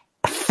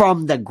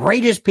from the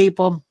greatest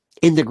people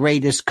in the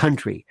greatest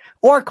country.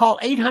 Or call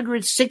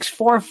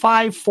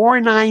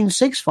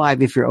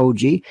 800-645-4965 if you're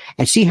OG,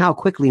 and see how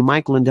quickly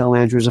Mike Lindell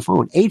answers the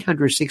phone.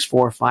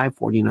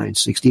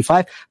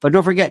 800-645-4965. But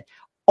don't forget,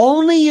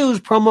 only use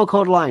promo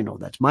code Lionel.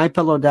 That's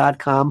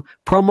MyPillow.com.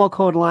 Promo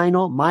code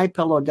Lionel.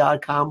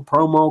 MyPillow.com.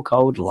 Promo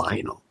code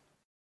Lionel.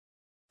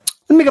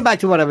 Let me go back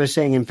to what I was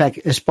saying. In fact,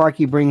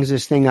 Sparky brings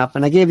this thing up,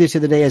 and I gave this the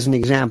other day as an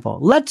example.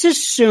 Let's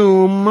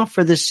assume,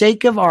 for the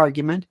sake of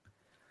argument,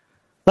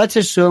 but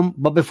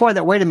before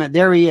that, wait a minute,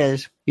 there he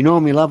is. You know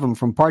him, you love him,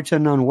 from Parts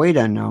Unknown, Weight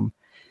Unknown.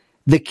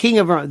 The king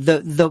of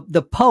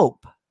the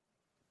Pope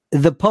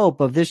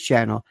of this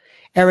channel,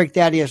 Eric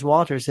Thaddeus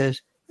Walter,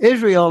 says,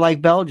 Israel,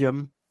 like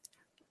Belgium.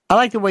 I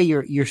like the way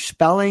you're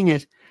spelling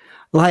it.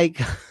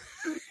 Like,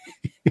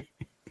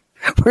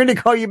 we're going to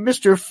call you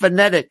Mr.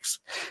 Phonetics.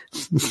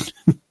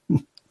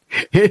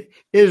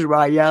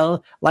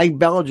 Israel, like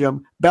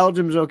Belgium.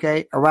 Belgium's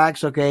okay.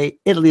 Iraq's okay.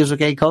 Italy's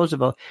okay.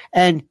 Kosovo.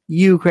 And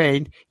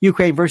Ukraine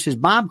versus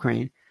Bob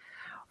Crane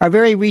are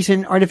very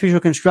recent artificial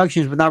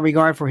constructions without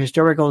regard for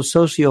historical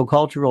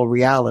socio-cultural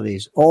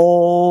realities.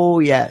 Oh,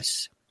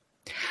 yes.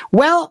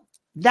 Well,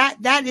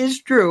 that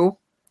is true.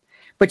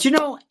 But you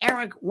know,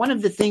 Eric, one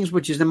of the things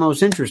which is the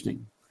most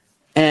interesting,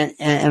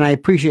 and I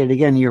appreciate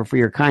again for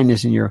your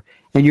kindness and your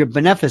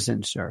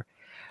beneficence, sir.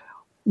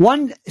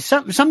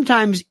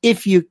 Sometimes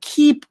if you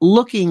keep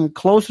looking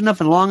close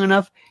enough and long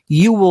enough,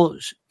 you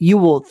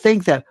will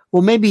think that,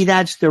 well, maybe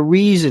that's the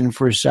reason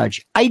for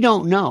such. I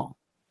don't know.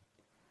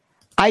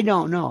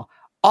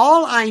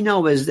 All I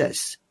know is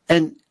this,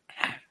 and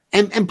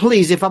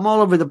please, if I'm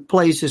all over the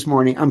place this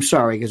morning, I'm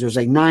sorry, because there's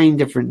like 9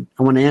 different,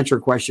 I want to answer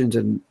questions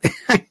and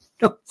I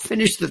don't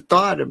finish the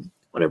thought of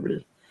whatever it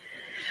is.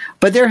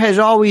 But there has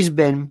always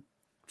been,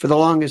 for the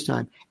longest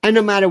time, and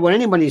no matter what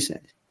anybody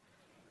says,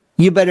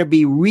 you better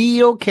be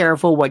real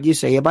careful what you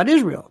say about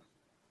Israel.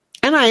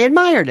 And I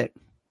admired it.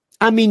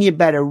 I mean, you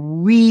better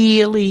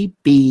really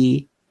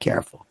be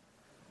careful.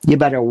 You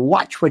better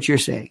watch what you're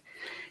saying.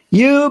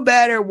 And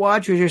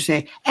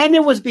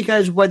it was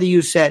because whether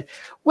you said,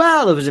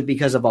 well, it was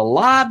because of a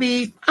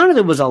lobby. I don't know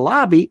if it was a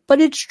lobby,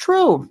 but it's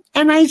true.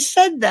 And I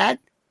said that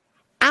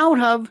out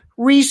of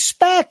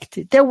respect.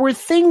 There were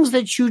things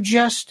that you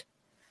just,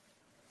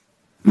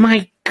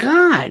 my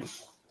God,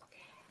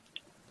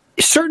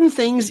 certain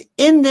things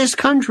in this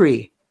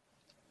country.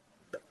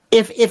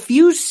 If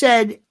you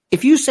say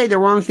the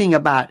wrong thing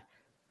about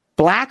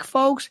black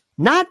folks,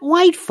 not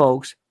white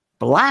folks,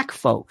 black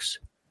folks,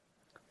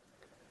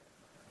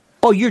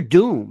 oh, you're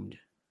doomed.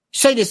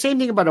 Say the same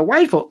thing about a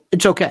white folk,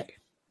 it's okay.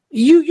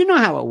 You know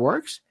how it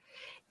works.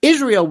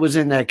 Israel was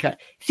in that cut.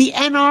 The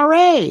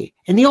NRA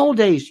in the old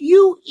days,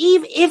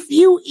 if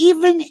you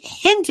even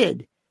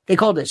hinted, they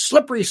called it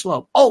slippery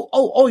slope.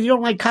 Oh, you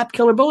don't like cop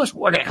killer bullets?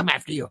 We're going to come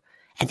after you.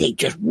 And they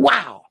just,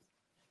 wow.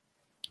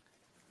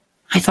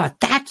 I thought,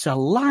 that's a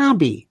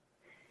lobby.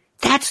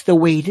 That's the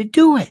way to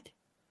do it.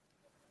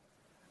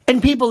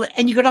 And people,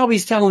 and you could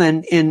always tell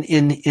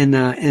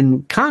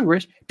in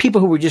Congress,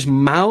 people who were just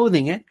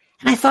mouthing it.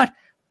 And I thought,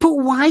 but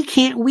why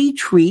can't we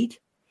treat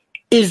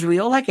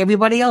Israel like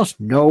everybody else?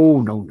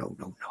 No.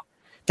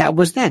 That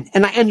was then.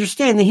 And I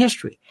understand the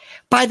history.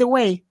 By the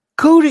way,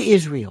 go to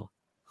Israel.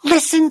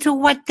 Listen to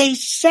what they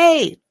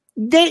say.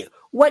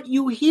 What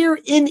you hear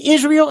in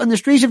Israel in the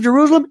streets of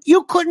Jerusalem,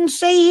 you couldn't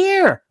say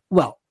here.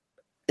 Well,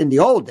 in the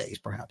old days,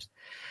 perhaps.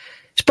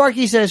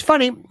 Sparky says,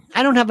 funny,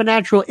 I don't have a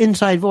natural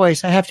inside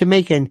voice. I have to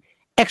make an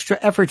extra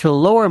effort to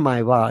lower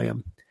my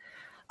volume.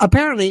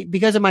 Apparently,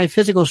 because of my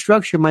physical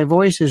structure, my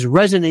voice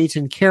resonates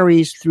and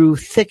carries through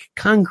thick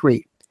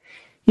concrete.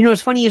 You know,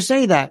 it's funny you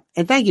say that.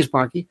 And thank you,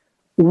 Sparky.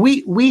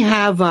 We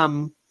have,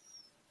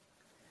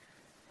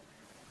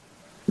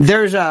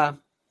 there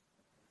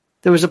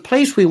was a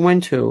place we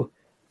went to.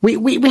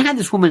 We had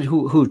this woman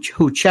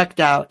who checked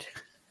out.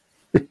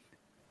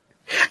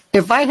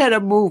 If I had a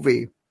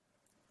movie,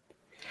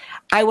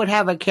 I would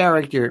have a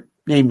character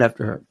named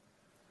after her.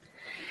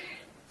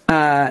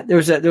 There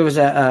was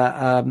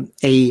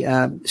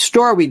a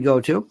store we'd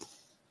go to,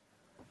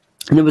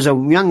 and there was a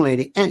young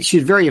lady, and she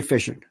was very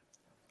efficient.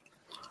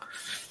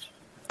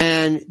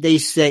 And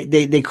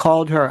they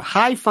called her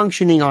high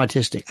functioning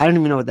autistic. I don't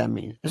even know what that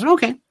means. I said,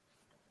 okay.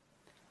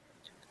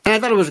 And I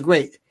thought it was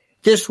great.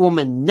 This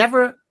woman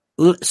never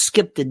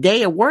skipped a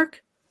day of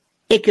work.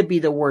 It could be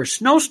the worst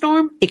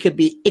snowstorm. It could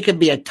be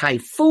a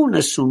typhoon, a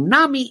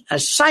tsunami, a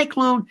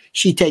cyclone.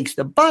 She takes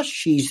the bus.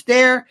 She's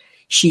there.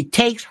 She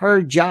takes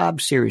her job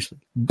seriously.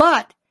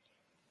 But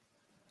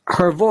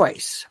her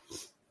voice,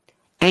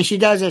 and she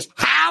does this,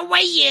 how are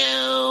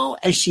you?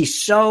 And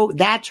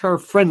that's her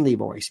friendly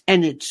voice.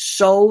 And it's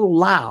so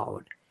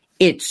loud.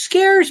 It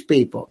scares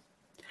people.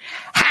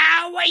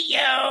 How are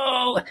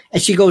you?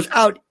 And she goes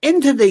out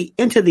into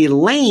the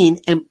lane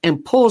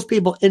and pulls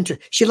people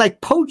she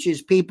like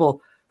poaches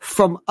people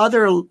from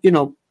other,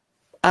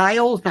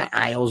 aisles, not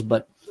aisles,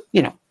 but,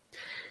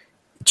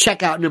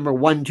 checkout number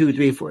 1, 2,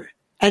 3, 4.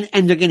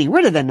 And they're getting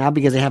rid of that now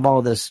because they have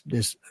all this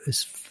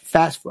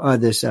checkout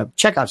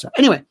stuff.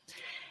 Anyway,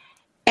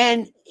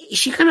 and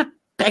she kind of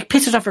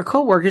pisses off her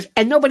coworkers,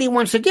 and nobody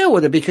wants to deal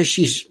with her because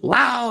she's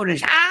loud and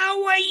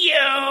how are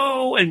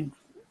you? And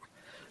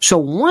so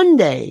one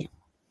day,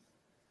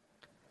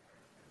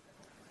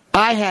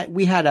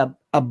 we had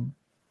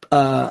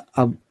a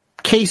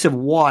case of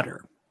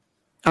water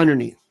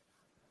underneath,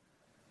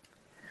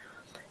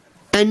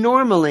 and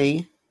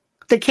normally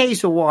the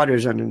case of water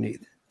is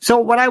underneath. So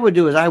what I would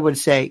do is I would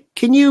say,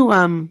 can you,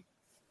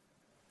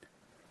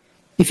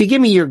 if you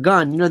give me your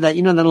gun, that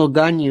little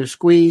gun you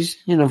squeeze,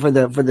 for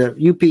the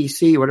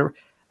UPC or whatever.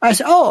 I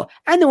said, oh,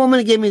 and the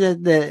woman gave me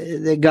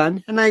the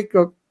gun, and I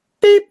go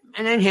beep,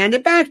 and then hand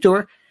it back to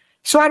her,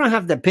 so I don't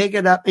have to pick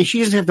it up, and she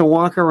doesn't have to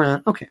walk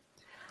around. Okay,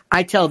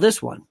 I tell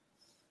this one,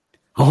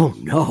 oh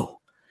no,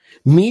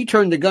 me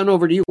turn the gun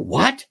over to you?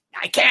 What?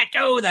 I can't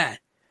do that.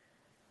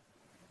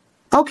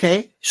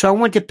 Okay, so I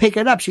went to pick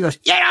it up. She goes,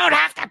 you don't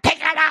have to pick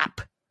it up.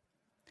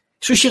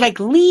 So she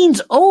leans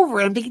over,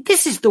 and I'm thinking,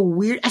 this is the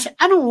weird. I said,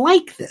 I don't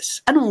like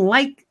this. I don't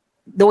like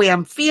the way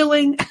I'm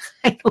feeling.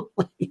 I don't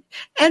like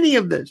any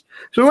of this.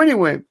 So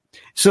anyway,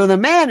 the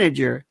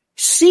manager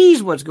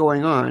sees what's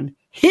going on,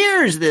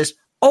 hears this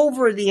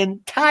over the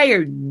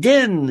entire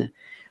din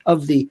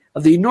of the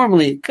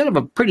normally kind of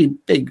a pretty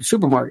big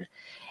supermarket.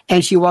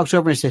 And she walks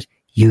over and says,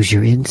 use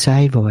your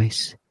inside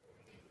voice.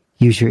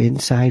 Use your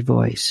inside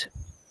voice.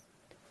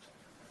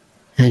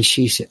 And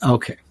she said,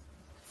 okay.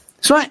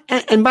 So,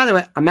 and by the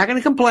way, I'm not going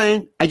to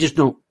complain. I just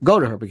don't go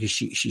to her because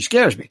she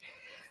scares me.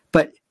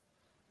 But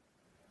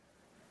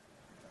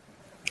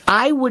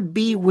I would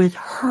be with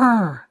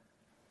her.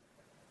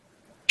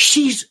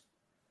 This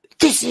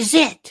is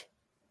it.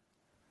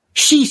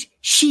 She's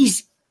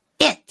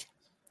it.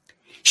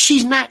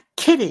 She's not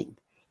kidding.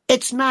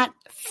 It's not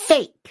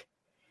fake.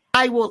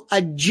 I will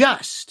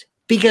adjust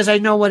because I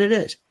know what it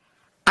is.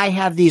 I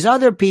have these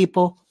other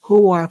people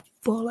who are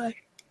full of,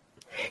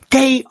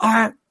 they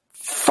are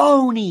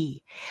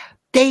phony.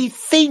 They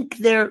think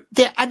they're,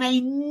 and I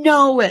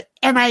know it.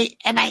 And I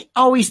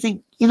always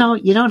think, you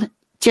don't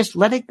just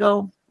let it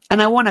go.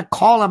 And I want to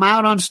call them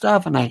out on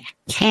stuff, and I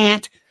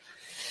can't.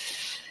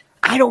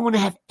 I don't want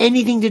to have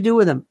anything to do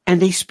with them.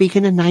 And they speak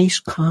in a nice,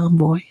 calm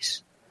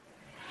voice.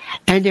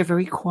 And they're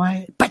very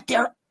quiet. But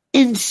they're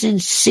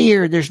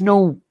insincere. There's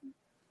no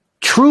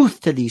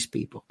truth to these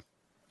people.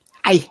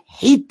 I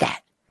hate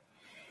that.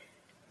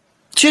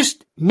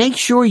 Just make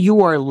sure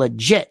you are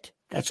legit.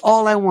 That's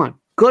all I want.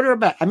 Good or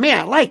bad. I may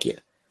not like you,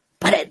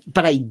 but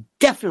I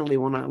definitely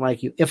will not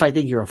like you if I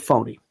think you're a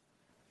phony.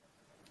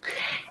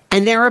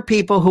 And there are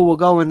people who will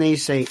go and they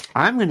say,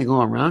 I'm going to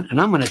go around and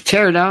I'm going to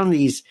tear down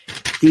these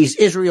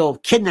Israel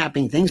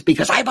kidnapping things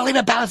because I believe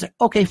in Palestine.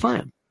 Okay,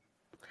 fine.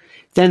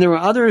 Then there are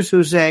others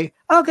who say,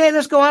 okay,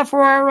 let's go out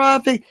for our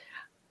thing.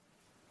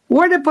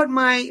 Where to put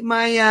my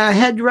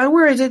head?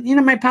 Where is it?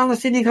 My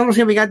Palestinian colors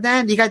here. We got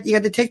that. You got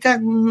the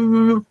TikTok.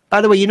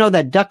 By the way,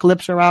 that duck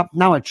lips are out.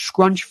 Now it's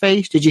scrunch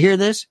face. Did you hear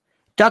this?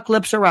 Duck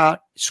lips are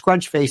out.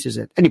 Scrunch face is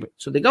it. Anyway,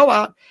 so they go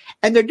out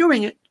and they're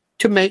doing it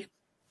to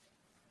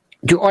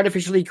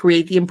artificially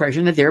create the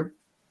impression that they're,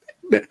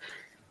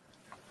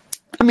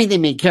 they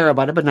may care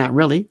about it, but not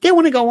really. They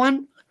want to go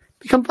on,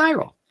 become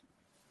viral.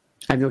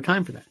 I have no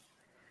time for that.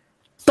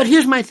 But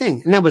here's my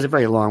thing, and that was a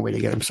very long way to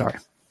get. I'm sorry.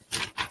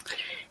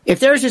 If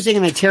there's this thing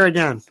and I tear it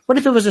down, what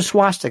if it was a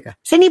swastika?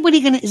 Is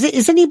anybody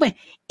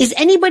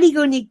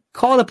going to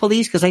call the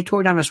police because I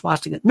tore down a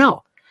swastika?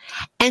 No.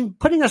 And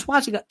putting a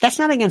swastika, that's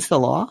not against the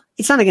law.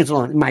 It's not against the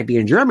law. It might be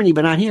in Germany,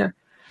 but not here.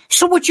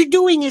 So what you're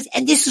doing is,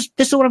 and this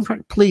is what I'm trying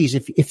to, please,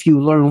 if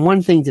you learn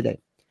one thing today,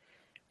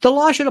 the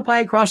law should apply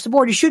across the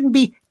board. It shouldn't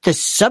be the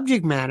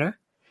subject matter.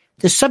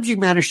 The subject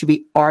matter should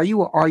be, are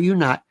you or are you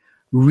not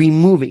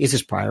removing? Is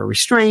this prior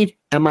restraint?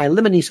 Am I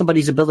limiting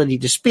somebody's ability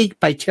to speak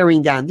by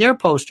tearing down their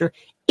poster,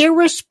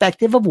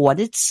 irrespective of what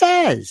it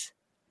says?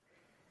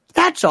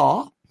 That's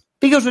all.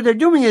 Because what they're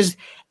doing is,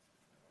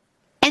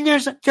 and there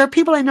are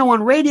people I know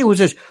on radio who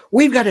says,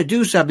 we've got to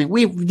do something.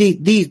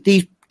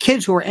 These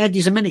kids who are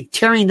anti-Semitic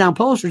tearing down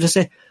posters. I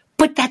say,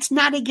 but that's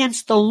not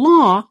against the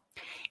law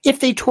if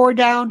they tore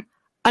down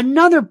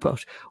another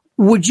poster.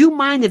 Would you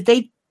mind if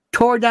they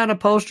tore down a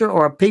poster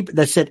or a paper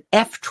that said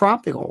F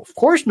Trump? They go, of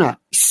course not.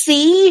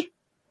 See?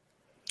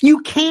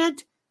 You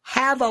can't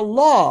have a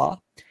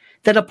law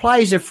that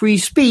applies to free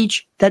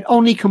speech that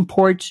only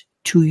comports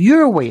to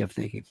your way of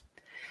thinking.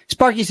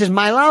 Sparky says,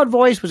 my loud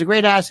voice was a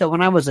great asset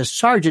when I was a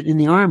sergeant in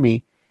the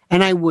Army,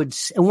 and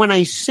when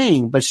I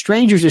sing, but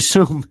strangers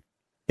assume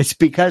it's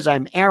because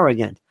I'm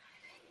arrogant.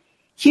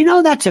 You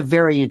know, that's a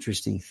very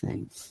interesting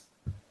thing.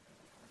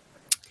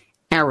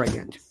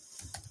 Arrogant.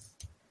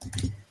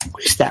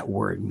 What does that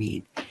word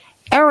mean?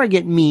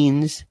 Arrogant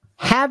means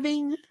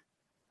having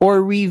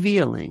or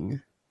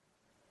revealing.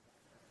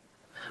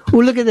 Oh,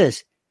 look at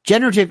this.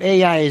 Generative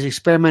AI is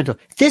experimental.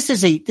 This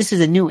is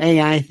a new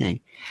AI thing.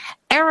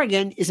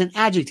 Arrogant is an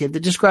adjective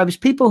that describes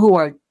people who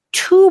are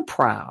too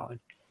proud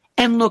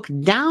and look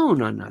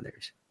down on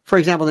others. For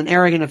example, an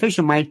arrogant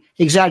official might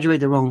exaggerate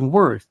their own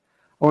worth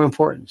or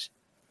importance.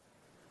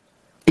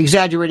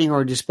 Exaggerating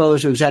or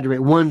disposed to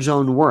exaggerate one's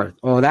own worth.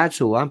 Oh, that's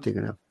who I'm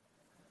thinking of.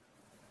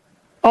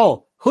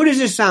 Oh, who does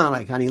this sound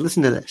like, honey?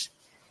 Listen to this.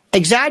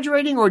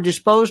 Exaggerating or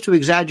disposed to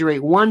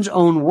exaggerate one's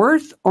own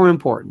worth or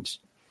importance.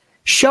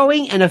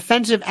 Showing an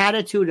offensive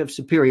attitude of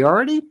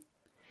superiority.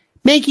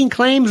 Making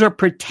claims or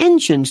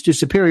pretensions to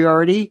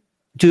superiority,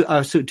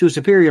 to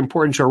superior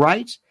importance or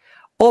rights.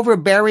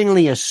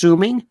 Overbearingly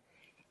assuming.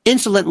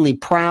 Insolently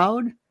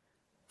proud.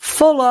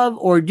 Full of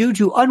or due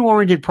to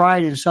unwarranted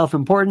pride and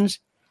self-importance.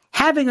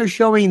 Having or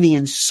showing the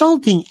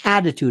insulting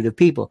attitude of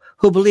people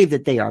who believe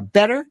that they are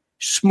better,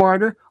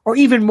 smarter, or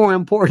even more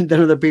important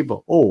than other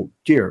people. Oh,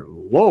 dear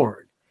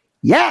Lord.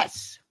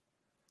 Yes.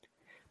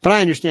 But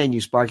I understand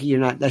you, Sparky. You're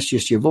not, that's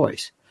just your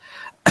voice.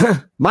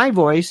 My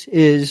voice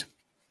is,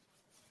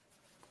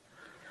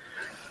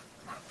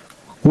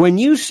 when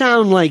you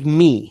sound like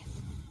me,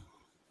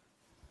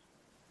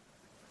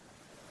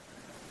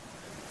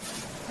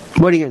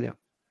 what are you going to do?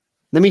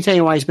 Let me tell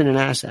you why it's been an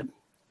asset.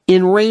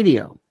 In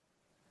radio,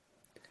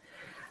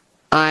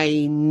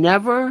 I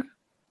never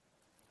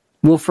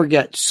will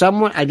forget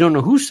someone, I don't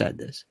know who said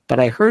this, but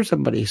I heard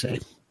somebody say,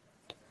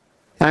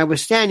 and I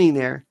was standing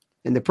there,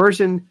 and the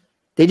person,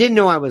 they didn't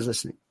know I was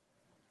listening.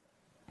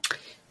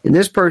 And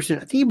this person,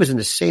 I think he was in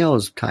the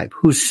sales type,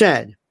 who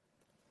said,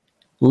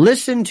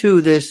 listen to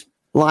this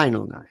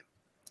Lionel guy.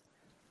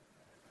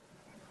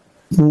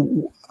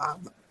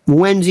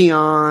 When's he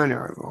on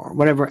or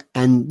whatever?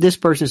 And this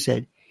person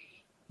said,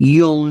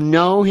 you'll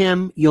know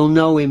him, you'll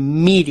know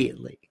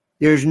immediately.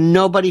 There's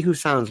nobody who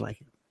sounds like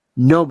him.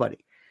 Nobody.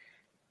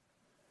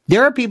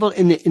 There are people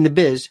in the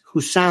biz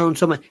who sound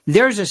so much.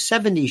 There's a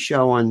 70s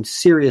show on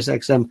Sirius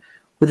XM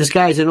where this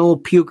guy's an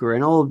old puker,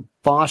 an old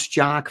boss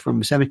jock from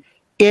the 70s.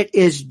 It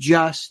is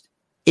just,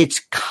 it's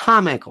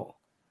comical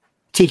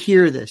to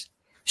hear this.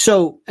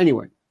 So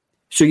anyway,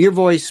 so your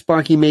voice,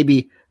 Sparky, may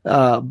be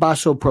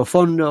basso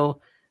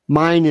profondo.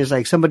 Mine is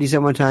like somebody said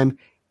one time,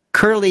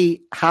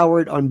 Curly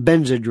Howard on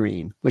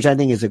Benzedrine, which I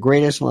think is the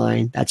greatest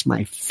line. That's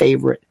my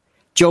favorite.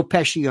 Joe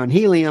Pesci on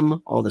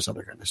helium, all this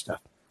other kind of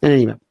stuff. In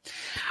any event.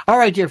 All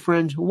right, dear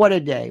friends, what a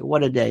day,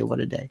 what a day, what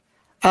a day.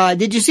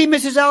 Did you see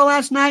Mrs. L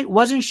last night?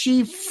 Wasn't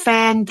she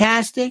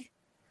fantastic?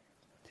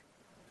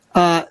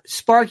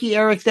 Sparky,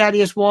 Eric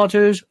Thaddeus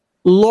Walters,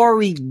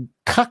 Lori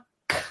Cuck,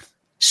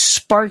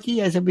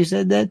 Sparky, as if we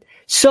said that.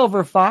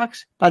 Silver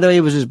Fox, by the way,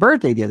 it was his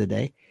birthday the other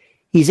day.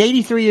 He's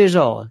 83 years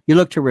old. You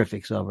look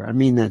terrific, Silver. I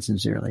mean that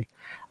sincerely.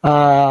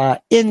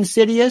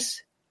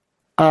 Insidious.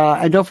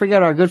 And don't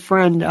forget our good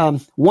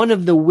friend, one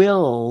of the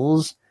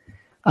Wills.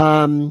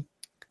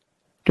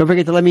 Don't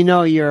forget to let me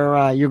know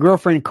your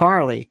girlfriend,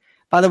 Carly.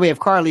 By the way, if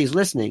Carly's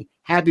listening,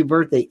 happy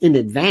birthday in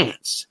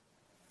advance.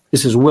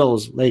 This is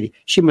Will's lady.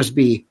 She must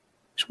be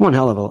one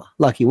hell of a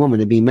lucky woman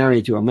to be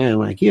married to a man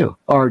like you,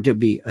 or to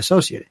be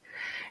associated.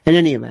 In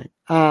any event.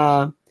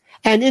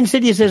 And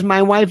Insidious says,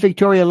 my wife,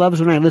 Victoria, loves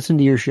when I listen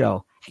to your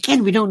show.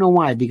 Again, we don't know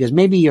why, because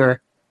maybe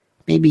you're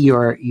busy.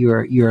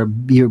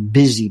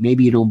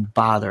 Maybe you don't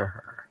bother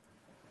her.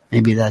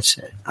 Maybe that's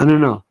it. I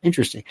don't know.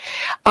 Interesting.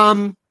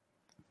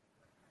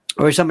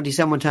 Or somebody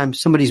said one time,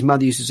 somebody's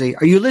mother used to say,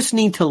 are you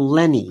listening to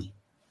Lenny?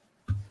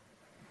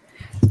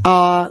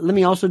 Let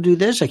me also do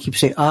this. I keep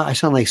saying, I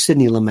sound like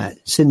Sidney Lumet.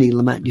 Sidney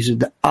Lumet uses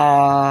the,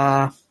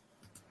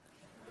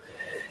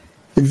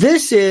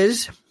 this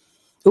is,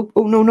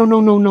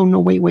 no,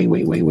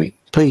 wait.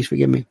 Please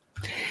forgive me.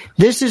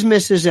 This is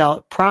Mrs.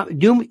 L.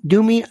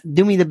 Do me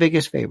the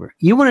biggest favor.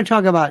 You want to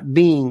talk about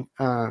being,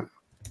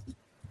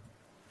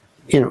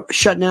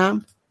 shut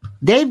down?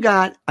 They've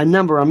got a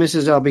number on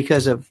Mrs. L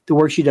because of the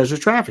work she does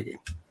with trafficking.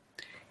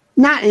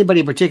 Not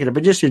anybody in particular,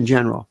 but just in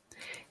general.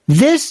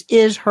 This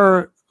is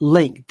her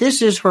link.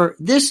 This is her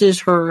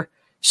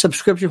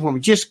subscription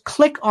form. Just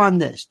click on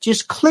this.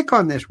 Just click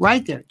on this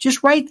right there.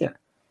 Just right there.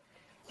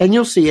 And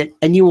you'll see it,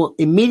 and you will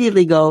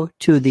immediately go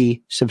to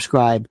the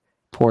subscribe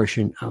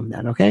portion of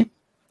that, okay?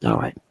 All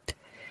right.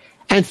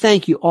 And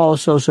thank you all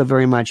so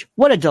very much.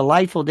 What a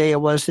delightful day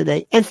it was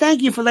today. And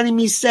thank you for letting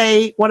me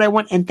say what I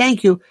want. And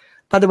thank you.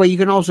 By the way, you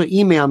can also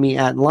email me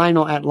at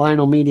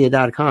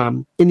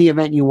lionel@lionelmedia.com in the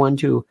event you want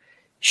to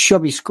show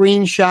me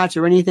screenshots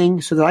or anything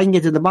so that I can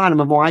get to the bottom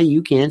of why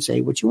you can't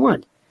say what you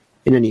want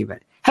in any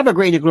event. Have a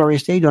great and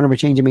glorious day. Don't ever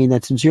change a mean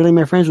that sincerely,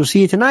 my friends. We'll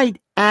see you tonight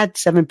at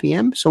 7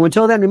 p.m. So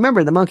until then,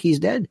 remember, the monkey's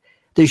dead.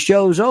 The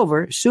show's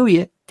over. Sue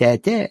ya.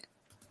 Ta-ta.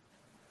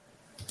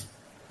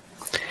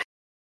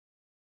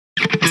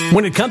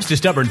 When it comes to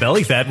stubborn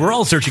belly fat, we're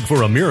all searching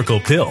for a miracle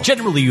pill.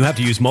 Generally, you have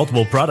to use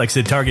multiple products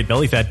that target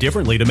belly fat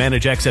differently to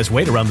manage excess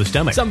weight around the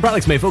stomach. Some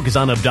products may focus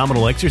on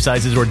abdominal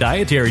exercises or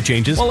dietary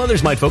changes, while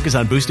others might focus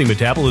on boosting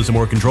metabolism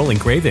or controlling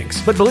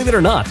cravings. But believe it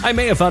or not, I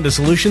may have found a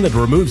solution that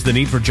removes the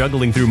need for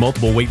juggling through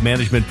multiple weight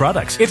management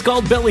products. It's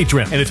called Belly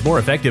Trim, and it's more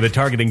effective at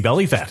targeting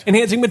belly fat,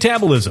 enhancing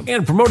metabolism,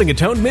 and promoting a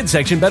toned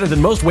midsection better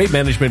than most weight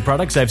management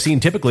products I've seen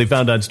typically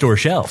found on store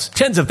shelves.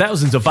 Tens of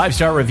thousands of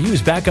 5-star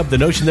reviews back up the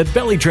notion that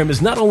Belly Trim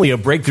is not only a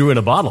breakthrough in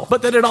a bottle,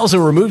 but that it also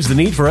removes the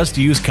need for us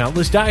to use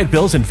countless diet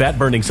pills and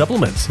fat-burning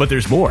supplements. But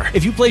there's more.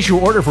 If you place your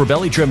order for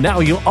Belly Trim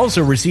now, you'll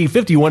also receive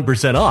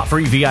 51% off,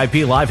 free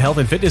VIP live health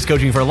and fitness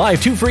coaching for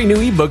life, 2 free new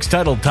ebooks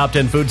titled Top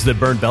 10 Foods That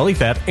Burn Belly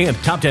Fat and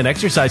Top 10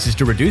 Exercises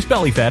to Reduce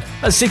Belly Fat,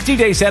 a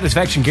 60-day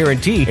satisfaction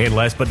guarantee, and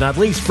last but not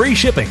least, free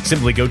shipping.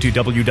 Simply go to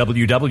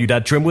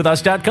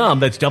www.trimwithus.com.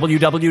 That's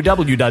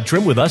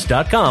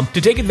www.trimwithus.com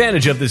to take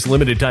advantage of this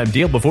limited time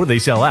deal before they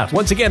sell out.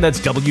 Once again, that's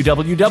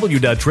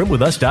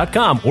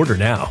www.trimwithus.com. Order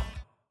now.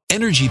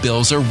 Energy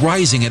bills are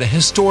rising at a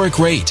historic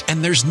rate,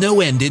 and there's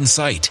no end in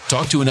sight.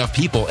 Talk to enough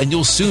people, and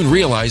you'll soon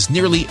realize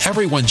nearly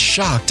everyone's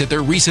shocked at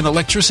their recent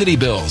electricity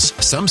bills.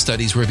 Some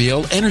studies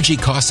reveal energy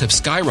costs have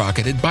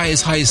skyrocketed by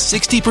as high as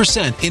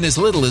 60% in as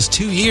little as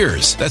 2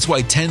 years. That's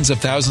why tens of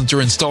thousands are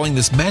installing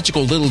this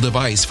magical little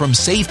device from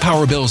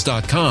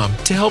SavePowerBills.com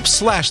to help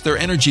slash their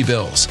energy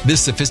bills.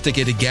 This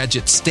sophisticated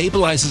gadget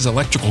stabilizes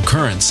electrical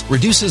currents,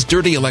 reduces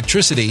dirty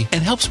electricity,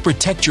 and helps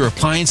protect your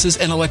appliances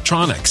and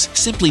electronics.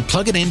 Simply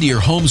plug it into your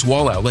home's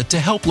wall outlet to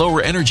help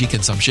lower energy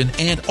consumption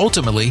and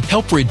ultimately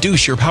help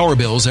reduce your power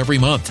bills every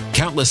month.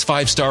 Countless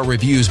 5-star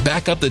reviews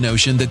back up the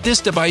notion that this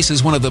device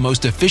is one of the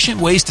most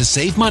efficient ways to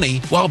save money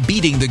while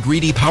beating the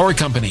greedy power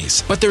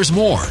companies. But there's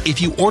more.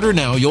 If you order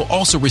now, you'll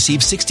also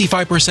receive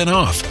 65%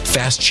 off,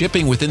 fast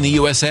shipping within the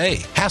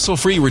USA,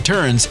 hassle-free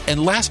returns,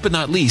 and last but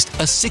not least,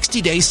 a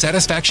 60-day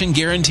satisfaction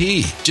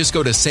guarantee. Just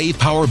go to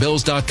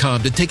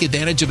SavePowerBills.com to take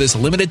advantage of this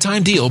limited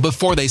time deal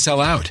before they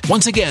sell out.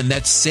 Once again,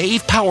 that's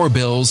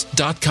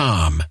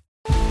SavePowerBills.com.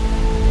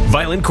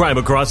 Violent crime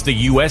across the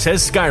U.S.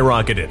 has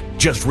skyrocketed.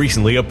 Just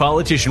recently, a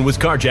politician was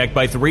carjacked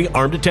by 3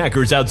 armed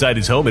attackers outside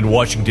his home in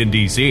Washington,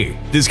 D.C.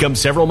 This comes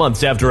several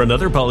months after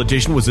another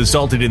politician was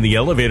assaulted in the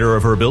elevator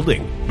of her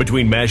building.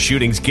 Between mass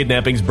shootings,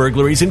 kidnappings,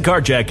 burglaries, and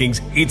carjackings,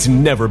 it's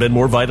never been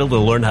more vital to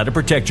learn how to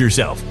protect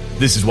yourself.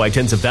 This is why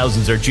tens of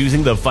thousands are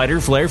choosing the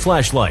Fighter Flare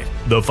flashlight.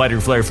 The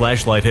Fighter Flare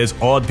flashlight has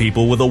awed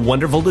people with a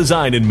wonderful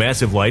design and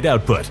massive light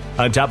output.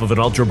 On top of an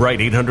ultra-bright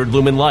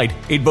 800-lumen light,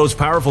 it boasts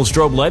powerful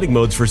strobe lighting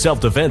modes for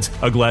self-defense,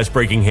 a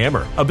glass-breaking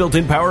hammer, a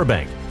built-in power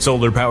bank,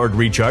 solar-powered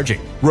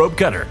recharging, rope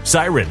cutter,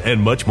 siren, and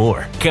much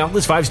more.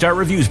 Countless 5-star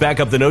reviews back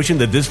up the notion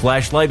that this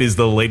flashlight is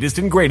the latest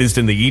and greatest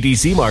in the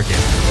EDC market.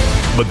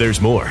 But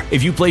there's more.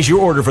 If you place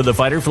your order for the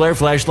Fighter Flare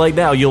flashlight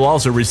now, you'll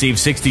also receive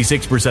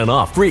 66%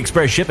 off, free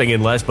express shipping,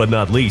 and last but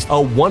not least, a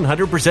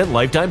 100%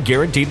 lifetime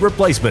guaranteed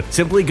replacement.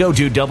 Simply go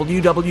to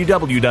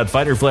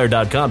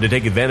www.fighterflare.com to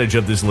take advantage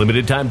of this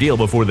limited time deal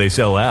before they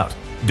sell out.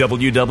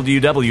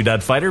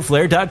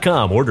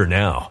 www.fighterflare.com. Order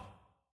now.